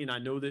deadly, and I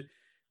know that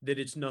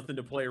it's nothing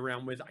to play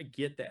around with. I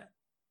get that.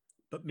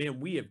 But man,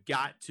 we have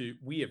got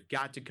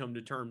to come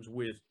to terms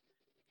with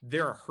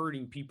there are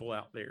hurting people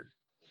out there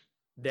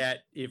that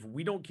if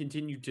we don't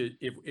continue to,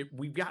 if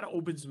we've got to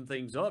open some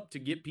things up to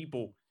get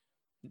people,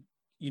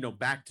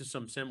 back to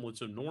some semblance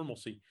of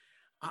normalcy.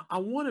 I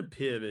want to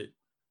pivot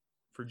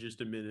for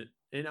just a minute,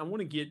 and I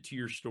want to get to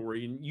your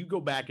story, and you go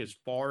back as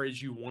far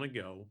as you want to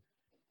go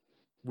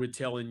with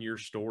telling your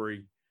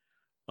story.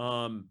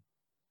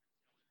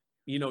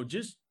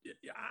 just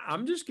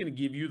I'm just going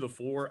to give you the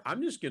floor.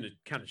 I'm just going to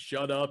kind of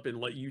shut up and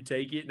let you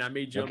take it. And I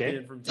may jump Okay.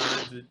 in from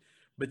times,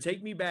 but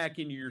take me back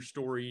into your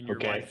story and your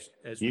Okay. life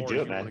as You far do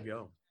as it, you want to man.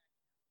 go.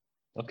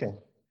 Okay.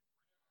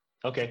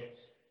 Okay.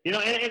 And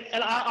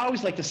I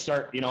always like to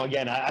start,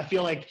 again, I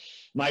feel like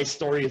my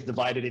story is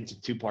divided into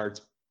two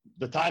parts.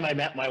 The time I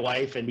met my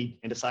wife and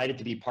decided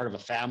to be part of a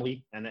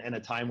family, and a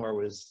time where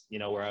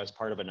where I was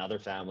part of another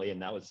family,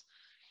 and that was,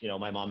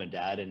 my mom and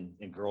dad,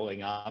 and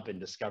growing up and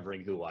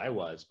discovering who I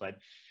was. But,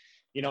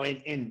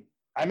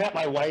 I met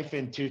my wife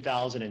in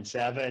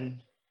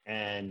 2007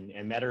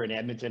 and met her in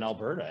Edmonton,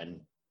 Alberta.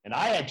 And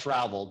I had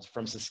traveled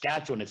from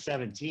Saskatchewan at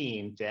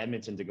 17 to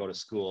Edmonton to go to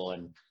school.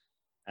 And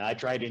I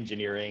tried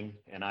engineering,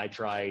 and I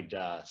tried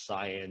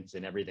science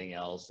and everything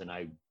else. And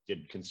I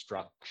did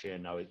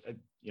construction. I was,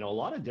 a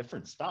lot of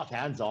different stuff,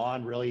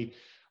 hands-on, really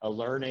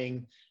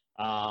learning.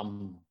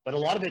 But a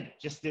lot of it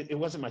just, it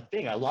wasn't my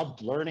thing. I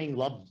loved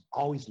learning,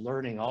 always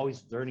learning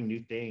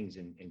new things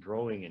and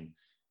growing.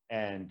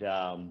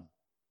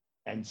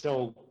 And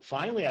so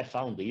finally I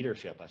found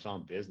leadership. I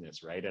found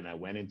business, right? And I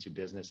went into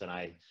business, and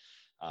I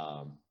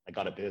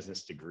got a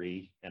business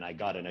degree, and I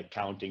got an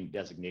accounting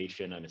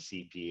designation. I'm a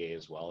CPA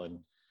as well.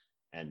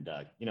 And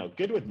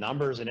good with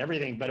numbers and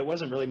everything, but it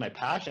wasn't really my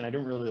passion. I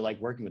didn't really like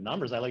working with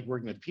numbers. I like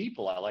working with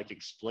people. I like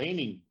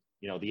explaining,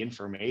 the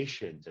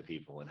information to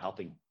people and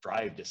helping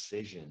drive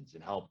decisions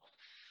and help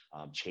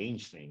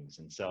change things.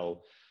 And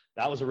so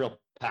that was a real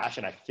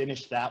passion. I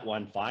finished that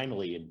one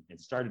finally, and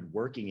started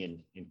working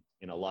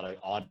in a lot of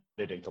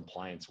audit and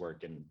compliance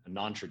work in a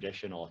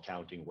non-traditional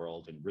accounting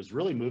world, and was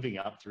really moving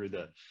up through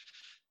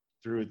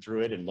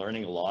it and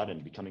learning a lot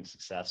and becoming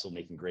successful,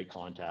 making great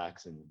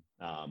contacts, and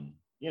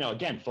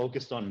again,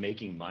 focused on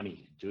making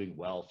money, doing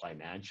well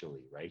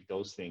financially, right?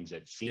 Those things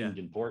that seemed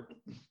important.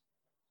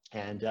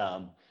 And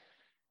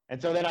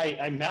so then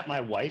I met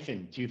my wife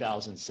in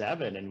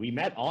 2007, and we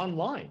met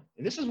online.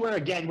 And this is where,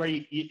 again, where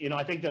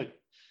I think that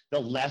the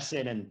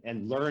lesson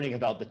and learning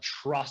about the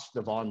trust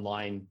of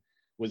online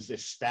was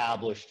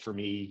established for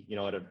me,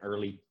 at an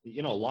early,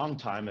 a long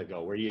time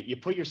ago, where you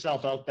put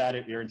yourself out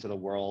there into the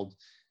world,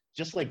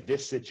 just like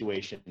this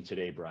situation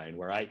today, Brian,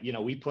 where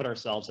we put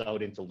ourselves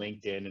out into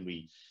LinkedIn, and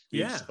we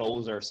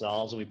expose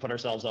ourselves, and we put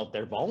ourselves out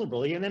there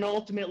vulnerably. And then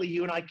ultimately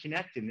you and I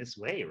connect in this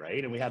way,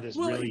 right? And we have this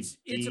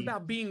it's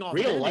about being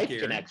authentic, real life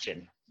Aaron.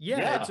 connection.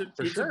 Yeah,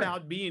 it's sure.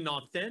 about being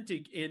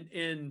authentic.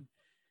 And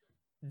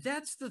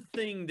that's the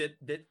thing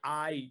that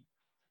I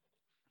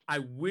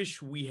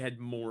wish we had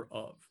more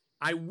of.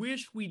 I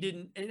wish we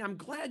didn't. And I'm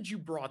glad you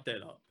brought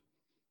that up.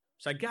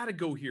 So I got to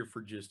go here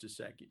for just a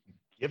second.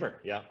 Give her.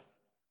 Yeah.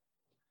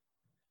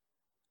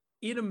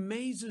 It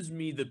amazes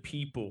me the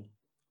people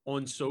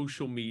on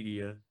social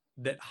media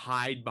that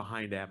hide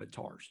behind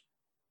avatars,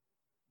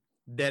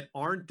 that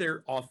aren't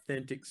their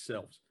authentic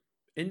selves.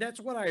 And that's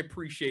what I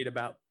appreciate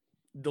about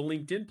the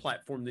LinkedIn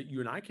platform that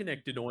you and I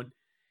connected on,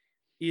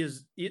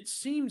 is it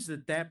seems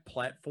that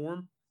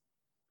platform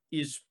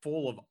is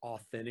full of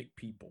authentic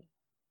people.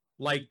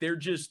 Like they're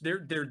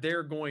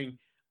going,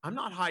 I'm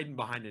not hiding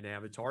behind an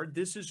avatar.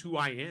 This is who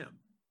I am.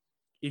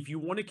 If you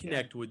want to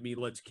connect with me,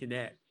 let's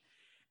connect.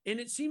 And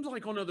it seems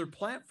like on other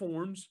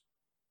platforms,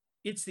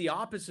 it's the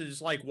opposite. It's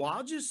like, well,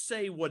 I'll just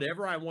say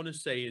whatever I want to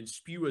say and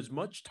spew as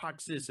much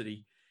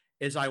toxicity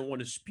as I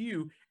want to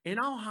spew, and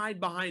I'll hide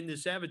behind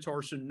this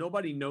avatar so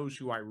nobody knows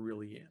who I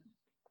really am.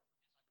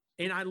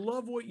 And I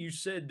love what you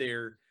said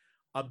there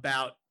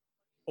about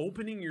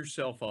opening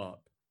yourself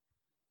up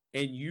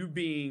and you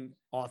being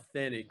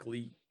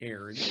authentically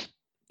Aaron,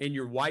 and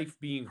your wife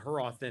being her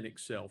authentic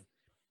self,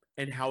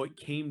 and how it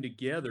came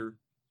together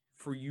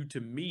for you to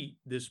meet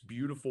this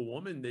beautiful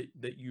woman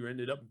that you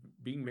ended up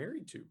being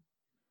married to.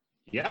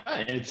 Yeah,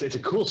 and it's a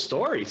cool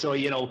story. So,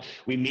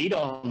 we meet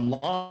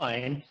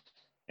online,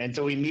 and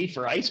so we meet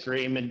for ice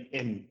cream,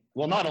 and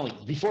well, not only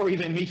before we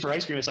even meet for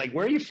ice cream, it's like,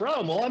 where are you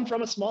from? Well, I'm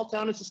from a small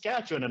town in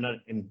Saskatchewan.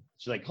 And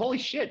she's like, holy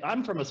shit,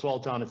 I'm from a small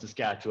town in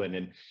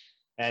Saskatchewan.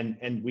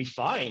 And we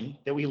find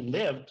that we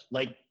lived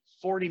like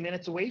 40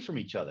 minutes away from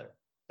each other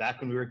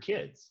back when we were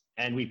kids.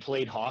 And we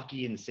played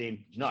hockey in the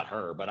same, not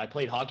her, but I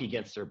played hockey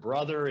against her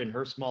brother in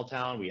her small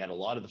town. We had a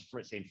lot of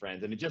the same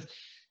friends. And it just,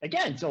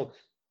 again, so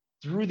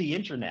through the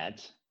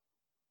internet,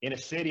 in a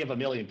city of 1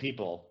 million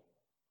people,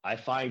 I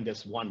find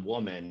this one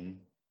woman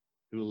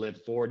who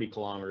lived 40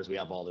 kilometers. We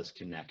have all this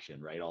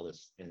connection, right? All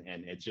this, and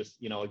it's just,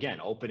 again,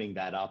 opening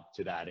that up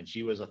to that. And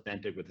she was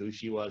authentic with who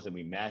she was, and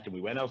we met, and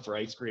we went out for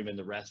ice cream, and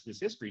the rest is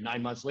history.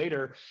 9 months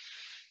later,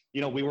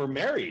 we were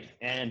married,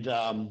 and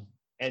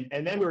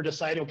then we were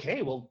deciding,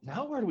 okay, well,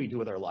 now what do we do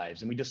with our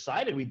lives? And we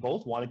decided we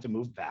both wanted to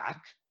move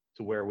back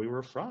to where we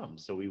were from.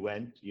 So we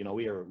went,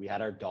 we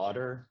had our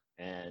daughter,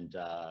 and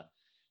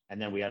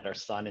then we had our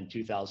son in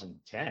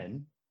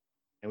 2010,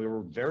 and we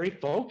were very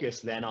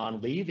focused then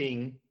on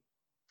leaving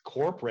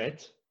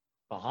corporate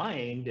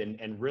behind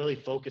and really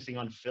focusing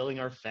on filling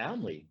our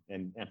family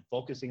and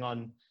focusing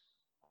on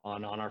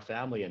our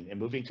family and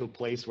moving to a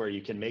place where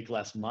you can make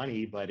less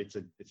money, but it's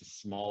a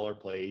smaller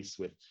place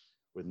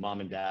with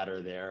mom and dad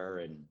are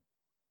there,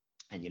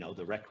 and,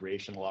 the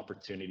recreational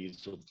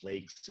opportunities with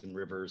lakes and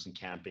rivers and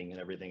camping and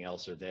everything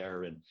else are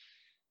there. And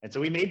so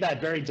we made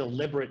that very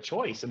deliberate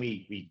choice, and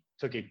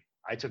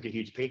I took a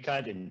huge pay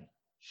cut, and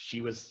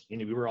she was,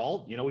 we were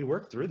all, we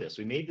worked through this.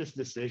 We made this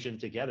decision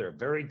together, a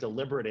very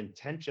deliberate,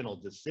 intentional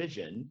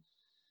decision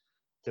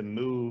to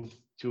move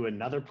to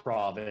another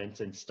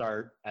province and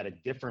start at a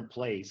different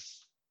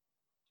place.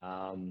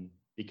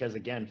 Because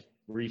again,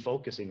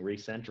 refocusing,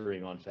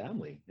 recentering on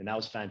family. And that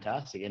was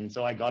fantastic. And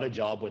so I got a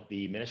job with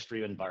the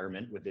Ministry of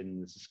Environment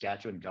within the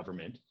Saskatchewan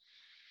government.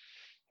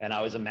 And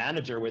I was a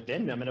manager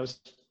within them. And it was,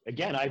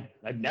 again,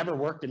 I've never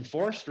worked in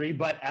forestry,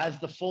 but as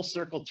the full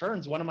circle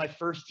turns, one of my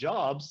first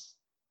jobs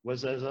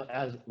was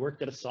as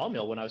worked at a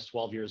sawmill when I was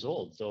 12 years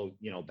old. So,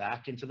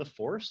 back into the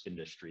forest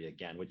industry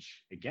again,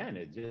 which again,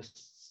 it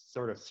just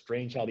sort of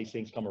strange how these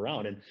things come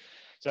around. And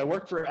so I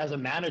worked as a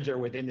manager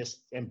within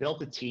this and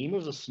built a team. It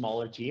was a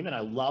smaller team, and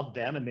I loved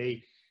them, and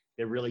they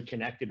really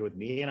connected with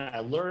me. And I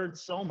learned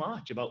so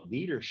much about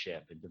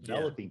leadership and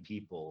developing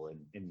people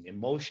and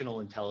emotional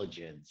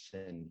intelligence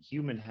and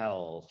human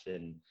health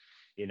and,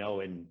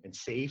 and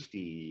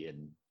safety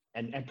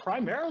and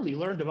primarily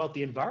learned about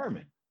the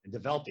environment and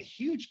developed a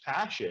huge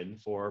passion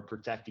for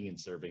protecting and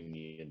serving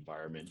the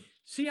environment.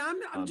 See, I'm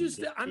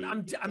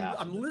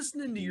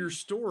listening to your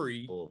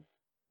story.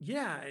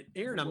 Yeah,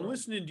 Aaron, I'm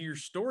listening to your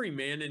story,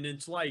 man, and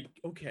it's like,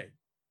 okay,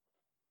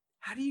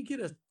 how do you get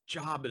a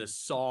job at a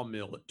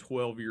sawmill at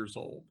 12 years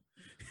old?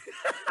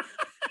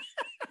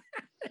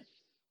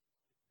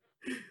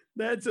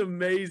 That's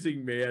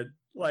amazing, man.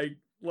 Like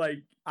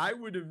I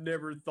would have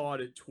never thought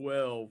at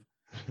 12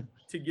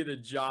 to get a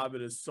job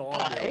at a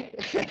sawmill.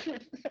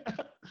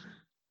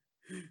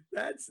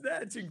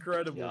 That's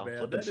incredible,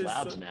 man. That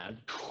is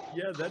man.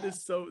 Yeah, that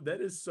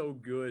is so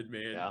good,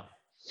 man. Yeah.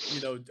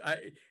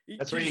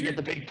 That's where you get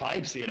the big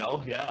pipes,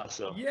 Yeah.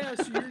 So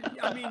yes,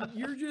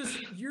 you're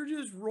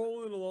just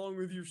rolling along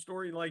with your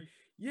story. Like,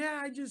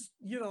 yeah,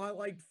 I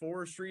liked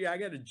forestry. I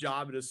got a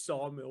job at a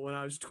sawmill when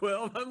I was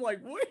 12. I'm like,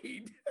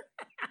 wait,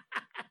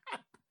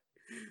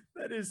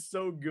 that is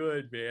so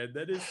good, man.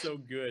 That is so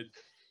good.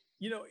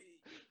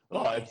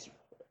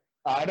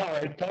 I know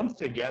it comes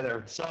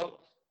together. So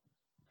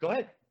go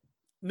ahead.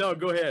 No,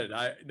 go ahead.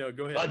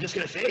 Go ahead. I was just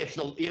gonna say it's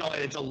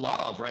a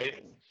love,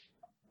 right?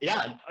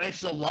 Yeah,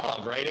 it's the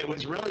love, right? It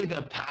was really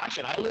the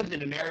passion. I lived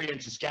in an area in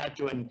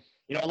Saskatchewan.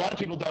 A lot of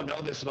people don't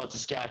know this about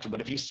Saskatchewan,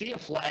 but if you see a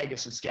flag of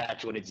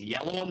Saskatchewan, it's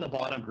yellow on the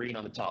bottom, green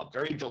on the top,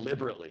 very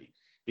deliberately,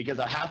 because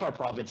half our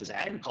province is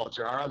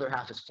agriculture, our other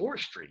half is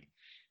forestry.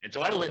 And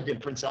so I lived in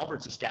Prince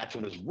Albert,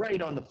 Saskatchewan, it was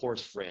right on the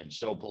forest fringe.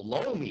 So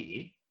below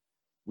me,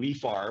 we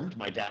farmed.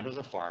 My dad was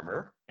a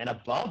farmer, and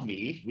above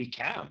me, we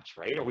camped,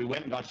 right? Or we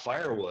went and got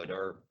firewood,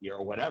 or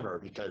whatever,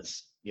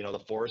 because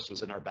the forest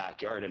was in our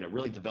backyard, and it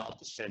really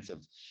developed a sense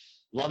of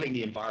loving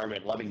the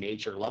environment, loving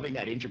nature, loving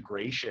that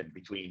integration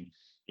between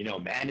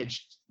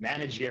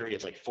managed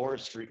areas like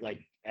forestry, like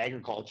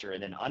agriculture,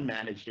 and then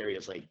unmanaged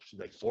areas like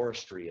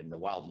forestry and the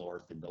wild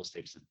north and those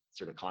types of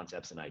sort of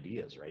concepts and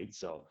ideas, right?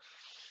 So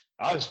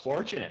I was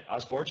fortunate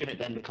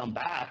then to come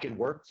back and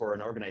work for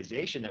an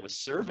organization that was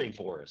serving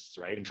forests,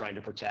 right, and trying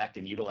to protect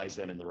and utilize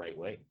them in the right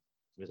way.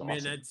 It was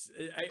awesome. Man,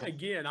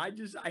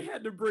 I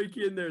had to break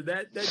in there.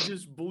 That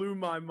just blew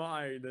my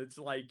mind. It's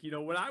like,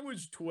 when I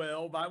was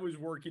 12, I was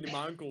working in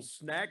my uncle's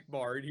snack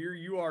bar, and here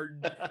you are,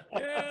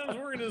 I was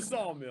working in a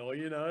sawmill,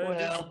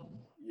 Well,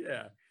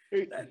 yeah.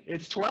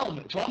 It's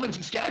 12. 12 in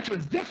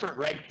Saskatchewan's different,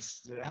 right?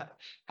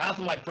 Half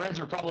of my friends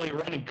were probably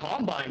running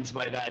combines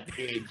by that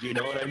age, you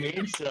know what I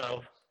mean?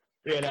 So,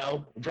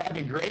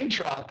 driving grain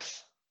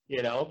trucks,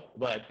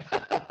 but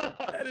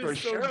that is for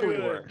so sure good. We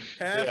were.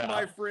 Half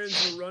my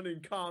friends were running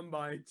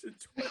combines at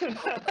 12.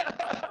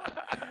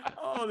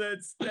 Oh,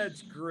 that's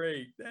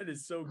great. That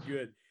is so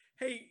good.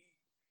 Hey,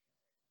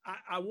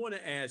 I want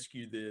to ask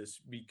you this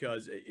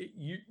because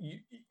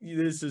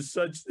this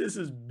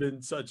has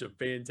been such a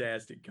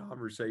fantastic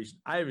conversation.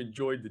 I have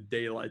enjoyed the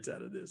daylights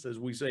out of this, as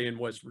we say in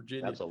West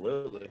Virginia.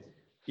 Absolutely.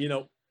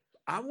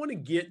 I want to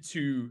get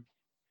to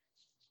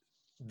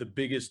the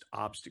biggest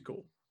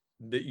obstacle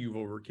that you've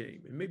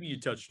overcame, and maybe you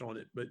touched on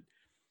it, but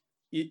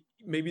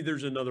maybe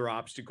there's another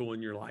obstacle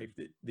in your life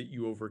that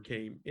you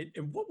overcame.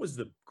 And what was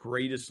the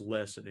greatest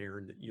lesson,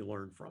 Aaron, that you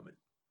learned from it?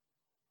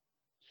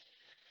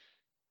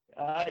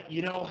 I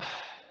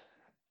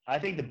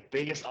think the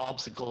biggest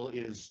obstacle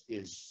is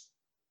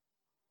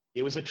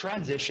it was a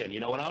transition.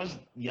 When I was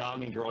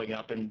young and growing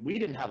up, and we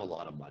didn't have a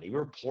lot of money. We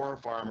were poor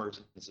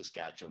farmers in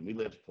Saskatchewan. We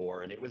lived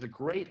poor, and it was a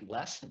great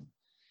lesson.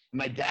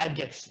 My dad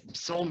gets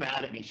so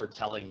mad at me for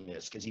telling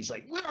this because he's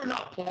like, we were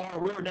not poor.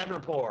 We were never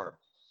poor.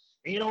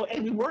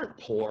 And we weren't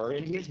poor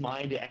in his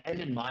mind, and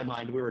in my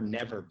mind, we were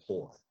never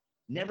poor.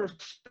 Never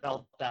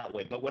felt that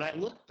way. But when I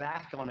look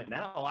back on it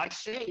now, I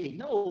say,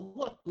 no,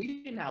 look,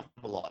 we didn't have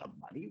a lot of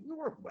money. We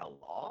weren't well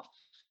off.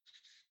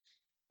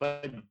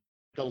 But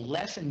the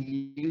lesson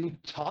you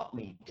taught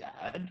me,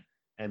 Dad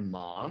and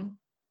Mom,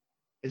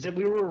 is that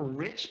we were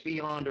rich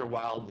beyond our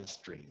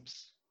wildest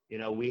dreams.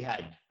 We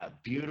had a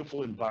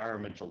beautiful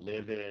environment to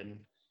live in.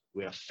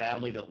 We had a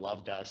family that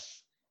loved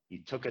us. He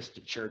took us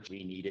to church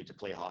we needed to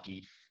play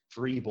hockey,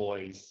 3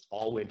 boys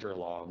all winter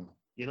long.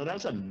 You know, that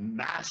was a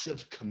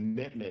massive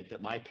commitment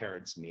that my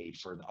parents made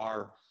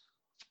for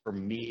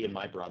me and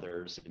my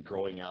brothers and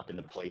growing up in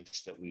the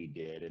place that we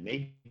did. And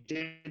they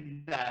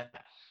did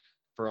that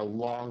for a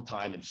long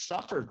time and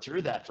suffered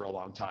through that for a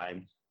long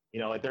time, you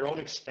know, at their own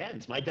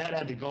expense. My dad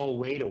had to go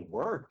away to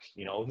work.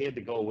 You know, he had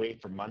to go away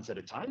for months at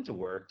a time to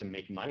work to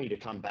make money to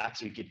come back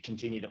so he could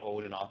continue to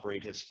own and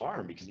operate his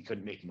farm because he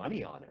couldn't make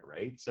money on it,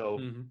 right? So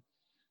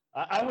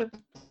I was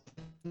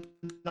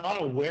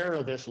not aware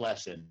of this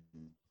lesson,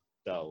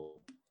 though.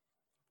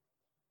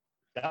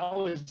 That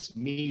was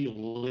me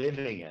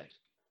living it.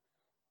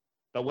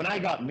 But when I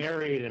got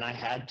married and I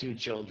had 2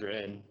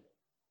 children,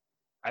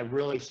 I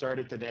really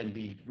started to then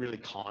be really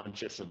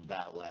conscious of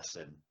that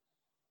lesson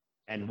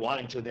and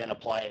wanting to then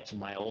apply it to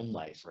my own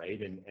life,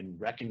 right? And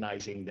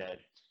recognizing that,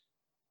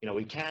 you know,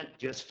 we can't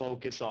just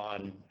focus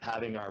on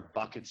having our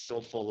buckets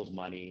so full of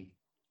money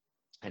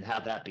and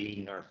have that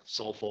being our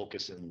sole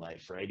focus in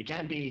life, right? You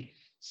can't be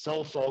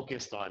so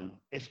focused on,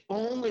 if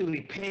only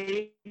we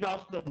paid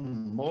off the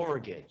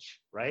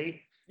mortgage, right?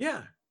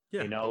 Yeah.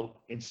 You know,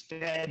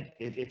 instead,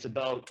 it's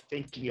about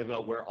thinking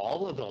about where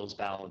all of those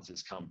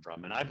balances come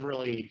from. And I've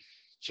really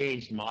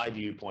changed my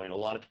viewpoint. A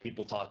lot of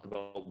people talk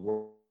about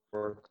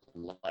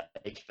work-life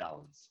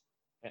balance.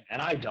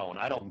 And I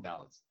don't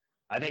balance.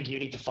 I think you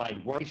need to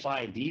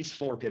find these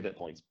 4 pivot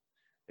points,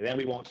 and then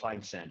we won't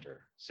find center.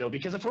 So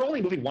because if we're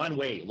only moving one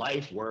way,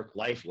 life, work,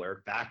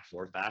 back,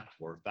 forth,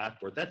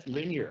 that's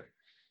linear.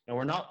 And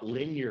we're not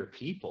linear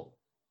people.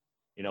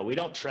 You know, we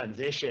don't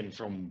transition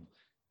from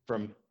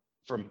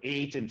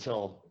 8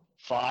 until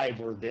 5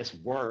 we're this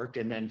work,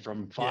 and then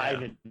from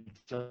 5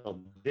 until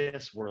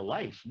this we're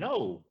life.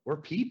 No, we're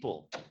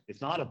people.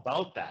 It's not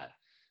about that.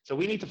 So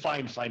we need to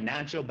find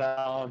financial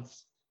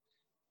balance,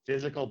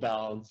 physical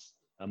balance,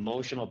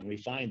 emotional, and we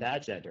find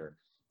that center.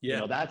 You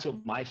know, that's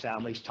what my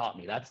family's taught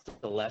me. That's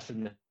the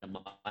lesson that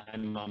my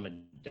mom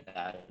and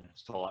dad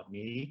taught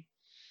me,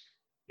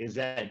 is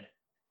that,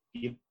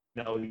 you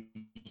know,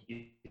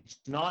 it's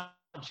not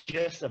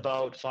just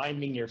about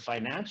finding your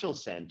financial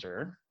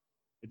center.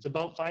 It's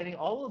about finding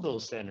all of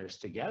those centers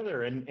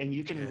together, and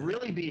you can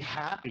really be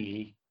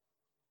happy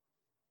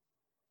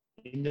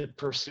in the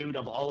pursuit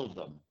of all of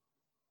them,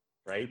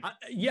 right?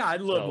 I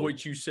love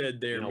what you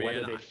said there, you know, man.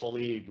 Whether they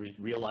fully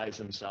realize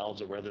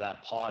themselves or whether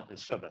that pot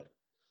is of it.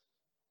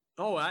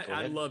 Oh,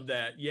 I love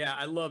that. Yeah,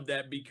 I love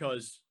that,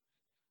 because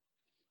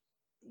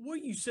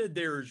what you said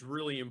there is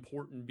really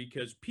important,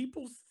 because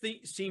people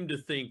seem to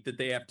think that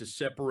they have to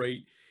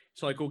separate.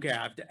 It's like, okay,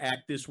 I have to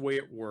act this way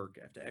at work.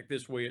 I have to act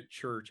this way at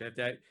church. I have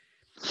to act.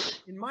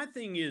 And my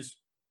thing is,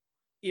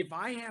 if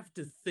I have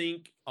to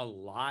think a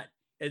lot,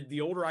 as the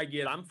older I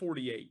get, I'm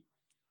 48.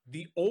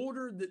 The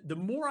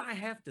more I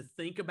have to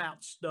think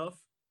about stuff,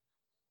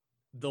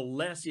 the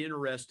less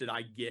interested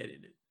I get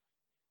in it.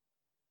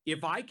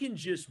 If I can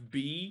just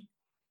be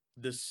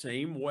the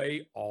same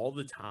way all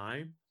the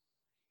time,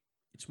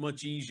 it's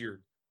much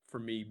easier for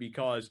me,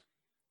 because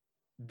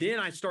then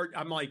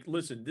I'm like,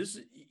 listen, this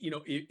is, you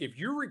know, if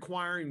you're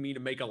requiring me to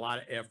make a lot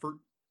of effort,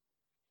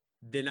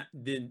 then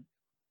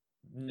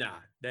nah,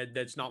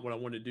 that's not what I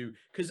want to do.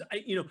 Because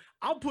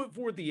I'll put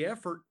forth the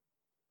effort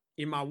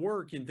in my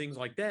work and things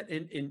like that,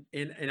 and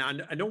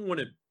I don't want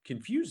to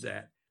confuse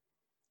that.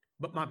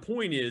 But my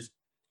point is,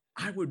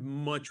 I would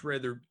much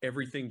rather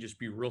everything just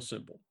be real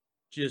simple.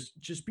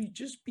 Just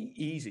be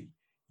easy.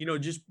 You know,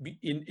 just be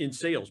in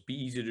sales, be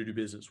easy to do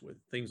business with,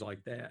 things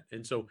like that.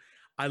 And so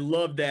I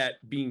love that,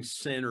 being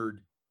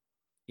centered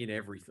in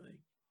everything.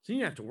 So you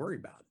don't have to worry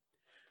about it.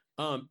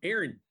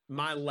 Aaron,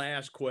 my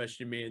last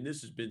question, man,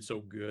 this has been so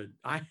good.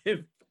 I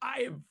have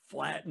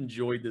flat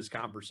enjoyed this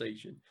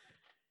conversation.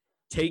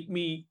 Take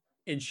me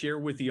and share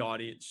with the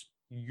audience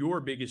your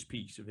biggest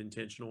piece of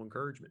intentional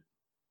encouragement.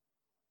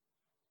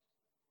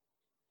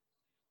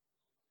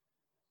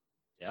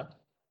 Yeah.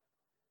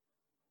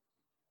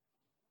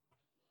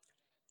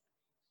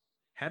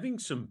 Having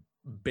some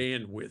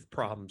bandwidth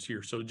problems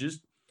here, so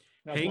just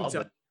hang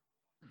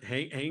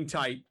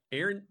tight,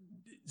 Aaron.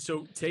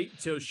 So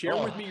share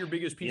with me your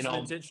biggest piece of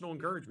intentional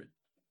encouragement.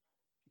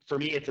 For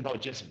me, it's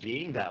about just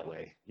being that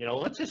way. You know,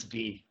 let's just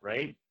be,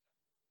 right?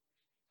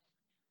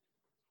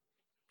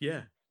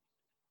 Yeah,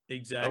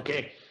 exactly.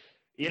 Okay.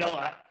 You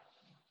know,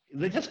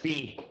 let's just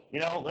be,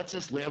 let's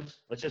just live.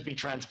 Let's just be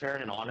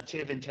transparent and honest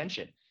of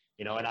intention.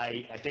 You know, and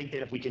I think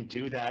that if we can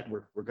do that,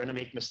 we're going to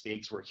make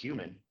mistakes. We're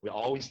human. We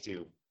always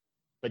do.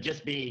 But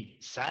just be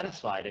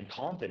satisfied and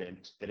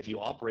confident that if you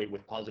operate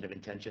with positive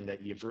intention,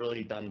 that you've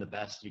really done the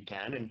best you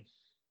can,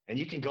 and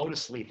you can go to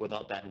sleep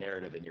without that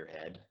narrative in your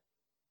head.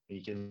 And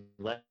you can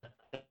let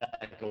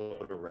that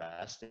go to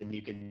rest, and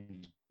you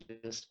can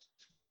just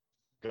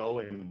go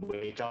and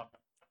wake up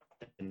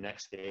the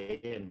next day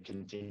and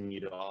continue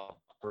to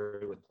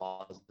operate with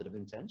positive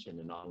intention,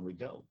 and on we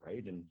go,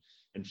 right?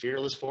 And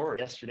fearless forward.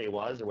 Yesterday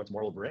was, or what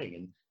tomorrow will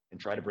bring, and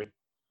try to bring.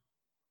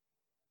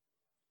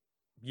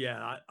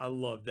 Yeah, I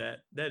love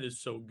that. That is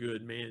so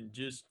good, man.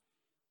 Just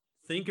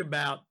think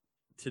about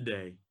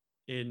today.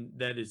 And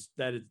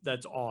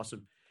that's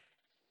awesome.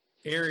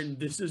 Aaron,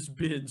 this has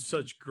been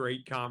such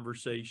great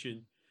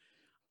conversation.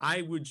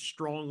 I would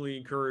strongly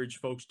encourage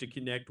folks to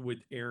connect with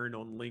Aaron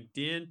on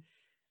LinkedIn,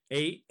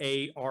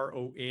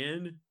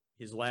 Aaron.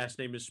 His last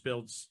name is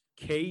spelled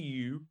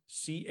Kuchirka.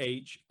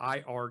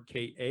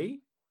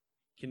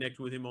 Connect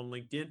with him on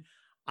LinkedIn.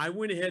 I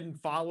went ahead and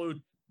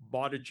followed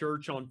Bought a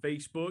Church on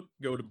Facebook.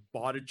 Go to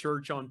Bought a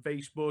Church on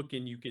Facebook,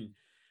 and you can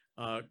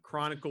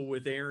chronicle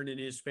with Aaron and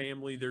his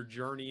family their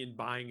journey in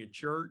buying a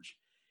church.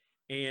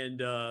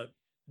 And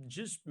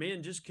just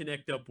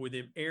connect up with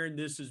him. Aaron,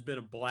 this has been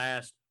a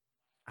blast.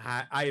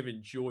 I have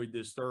enjoyed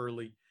this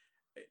thoroughly.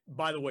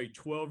 By the way,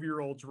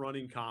 12-year-olds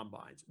running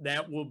combines.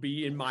 That will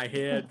be in my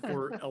head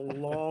for a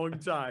long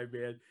time,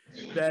 man.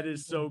 That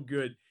is so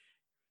good.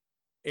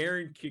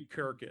 Aaron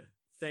Kuchirka,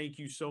 thank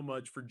you so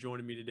much for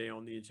joining me today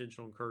on the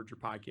Intentional Encourager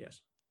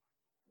podcast.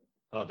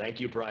 Oh, thank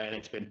you, Brian.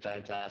 It's been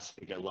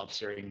fantastic. I love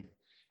sharing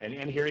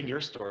and hearing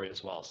your story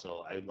as well.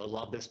 So I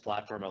love this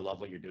platform. I love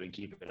what you're doing.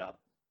 Keep it up.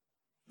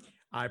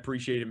 I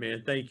appreciate it,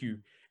 man. Thank you.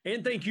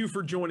 And thank you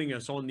for joining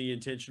us on the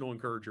Intentional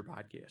Encourager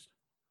podcast.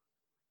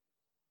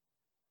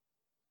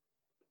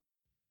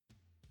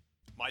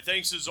 My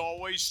thanks as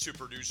always to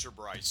producer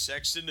Bryce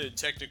Sexton and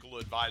technical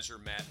advisor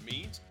Matt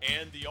Means.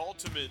 And the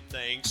ultimate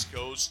thanks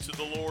goes to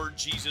the Lord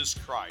Jesus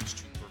Christ,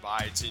 who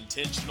provides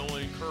intentional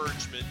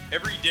encouragement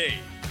every day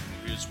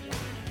through his word.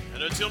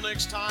 And until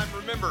next time,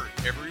 remember,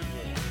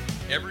 everyone,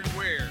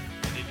 everywhere,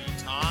 at any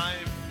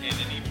time, and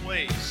any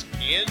place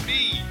can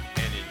be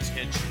an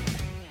intentional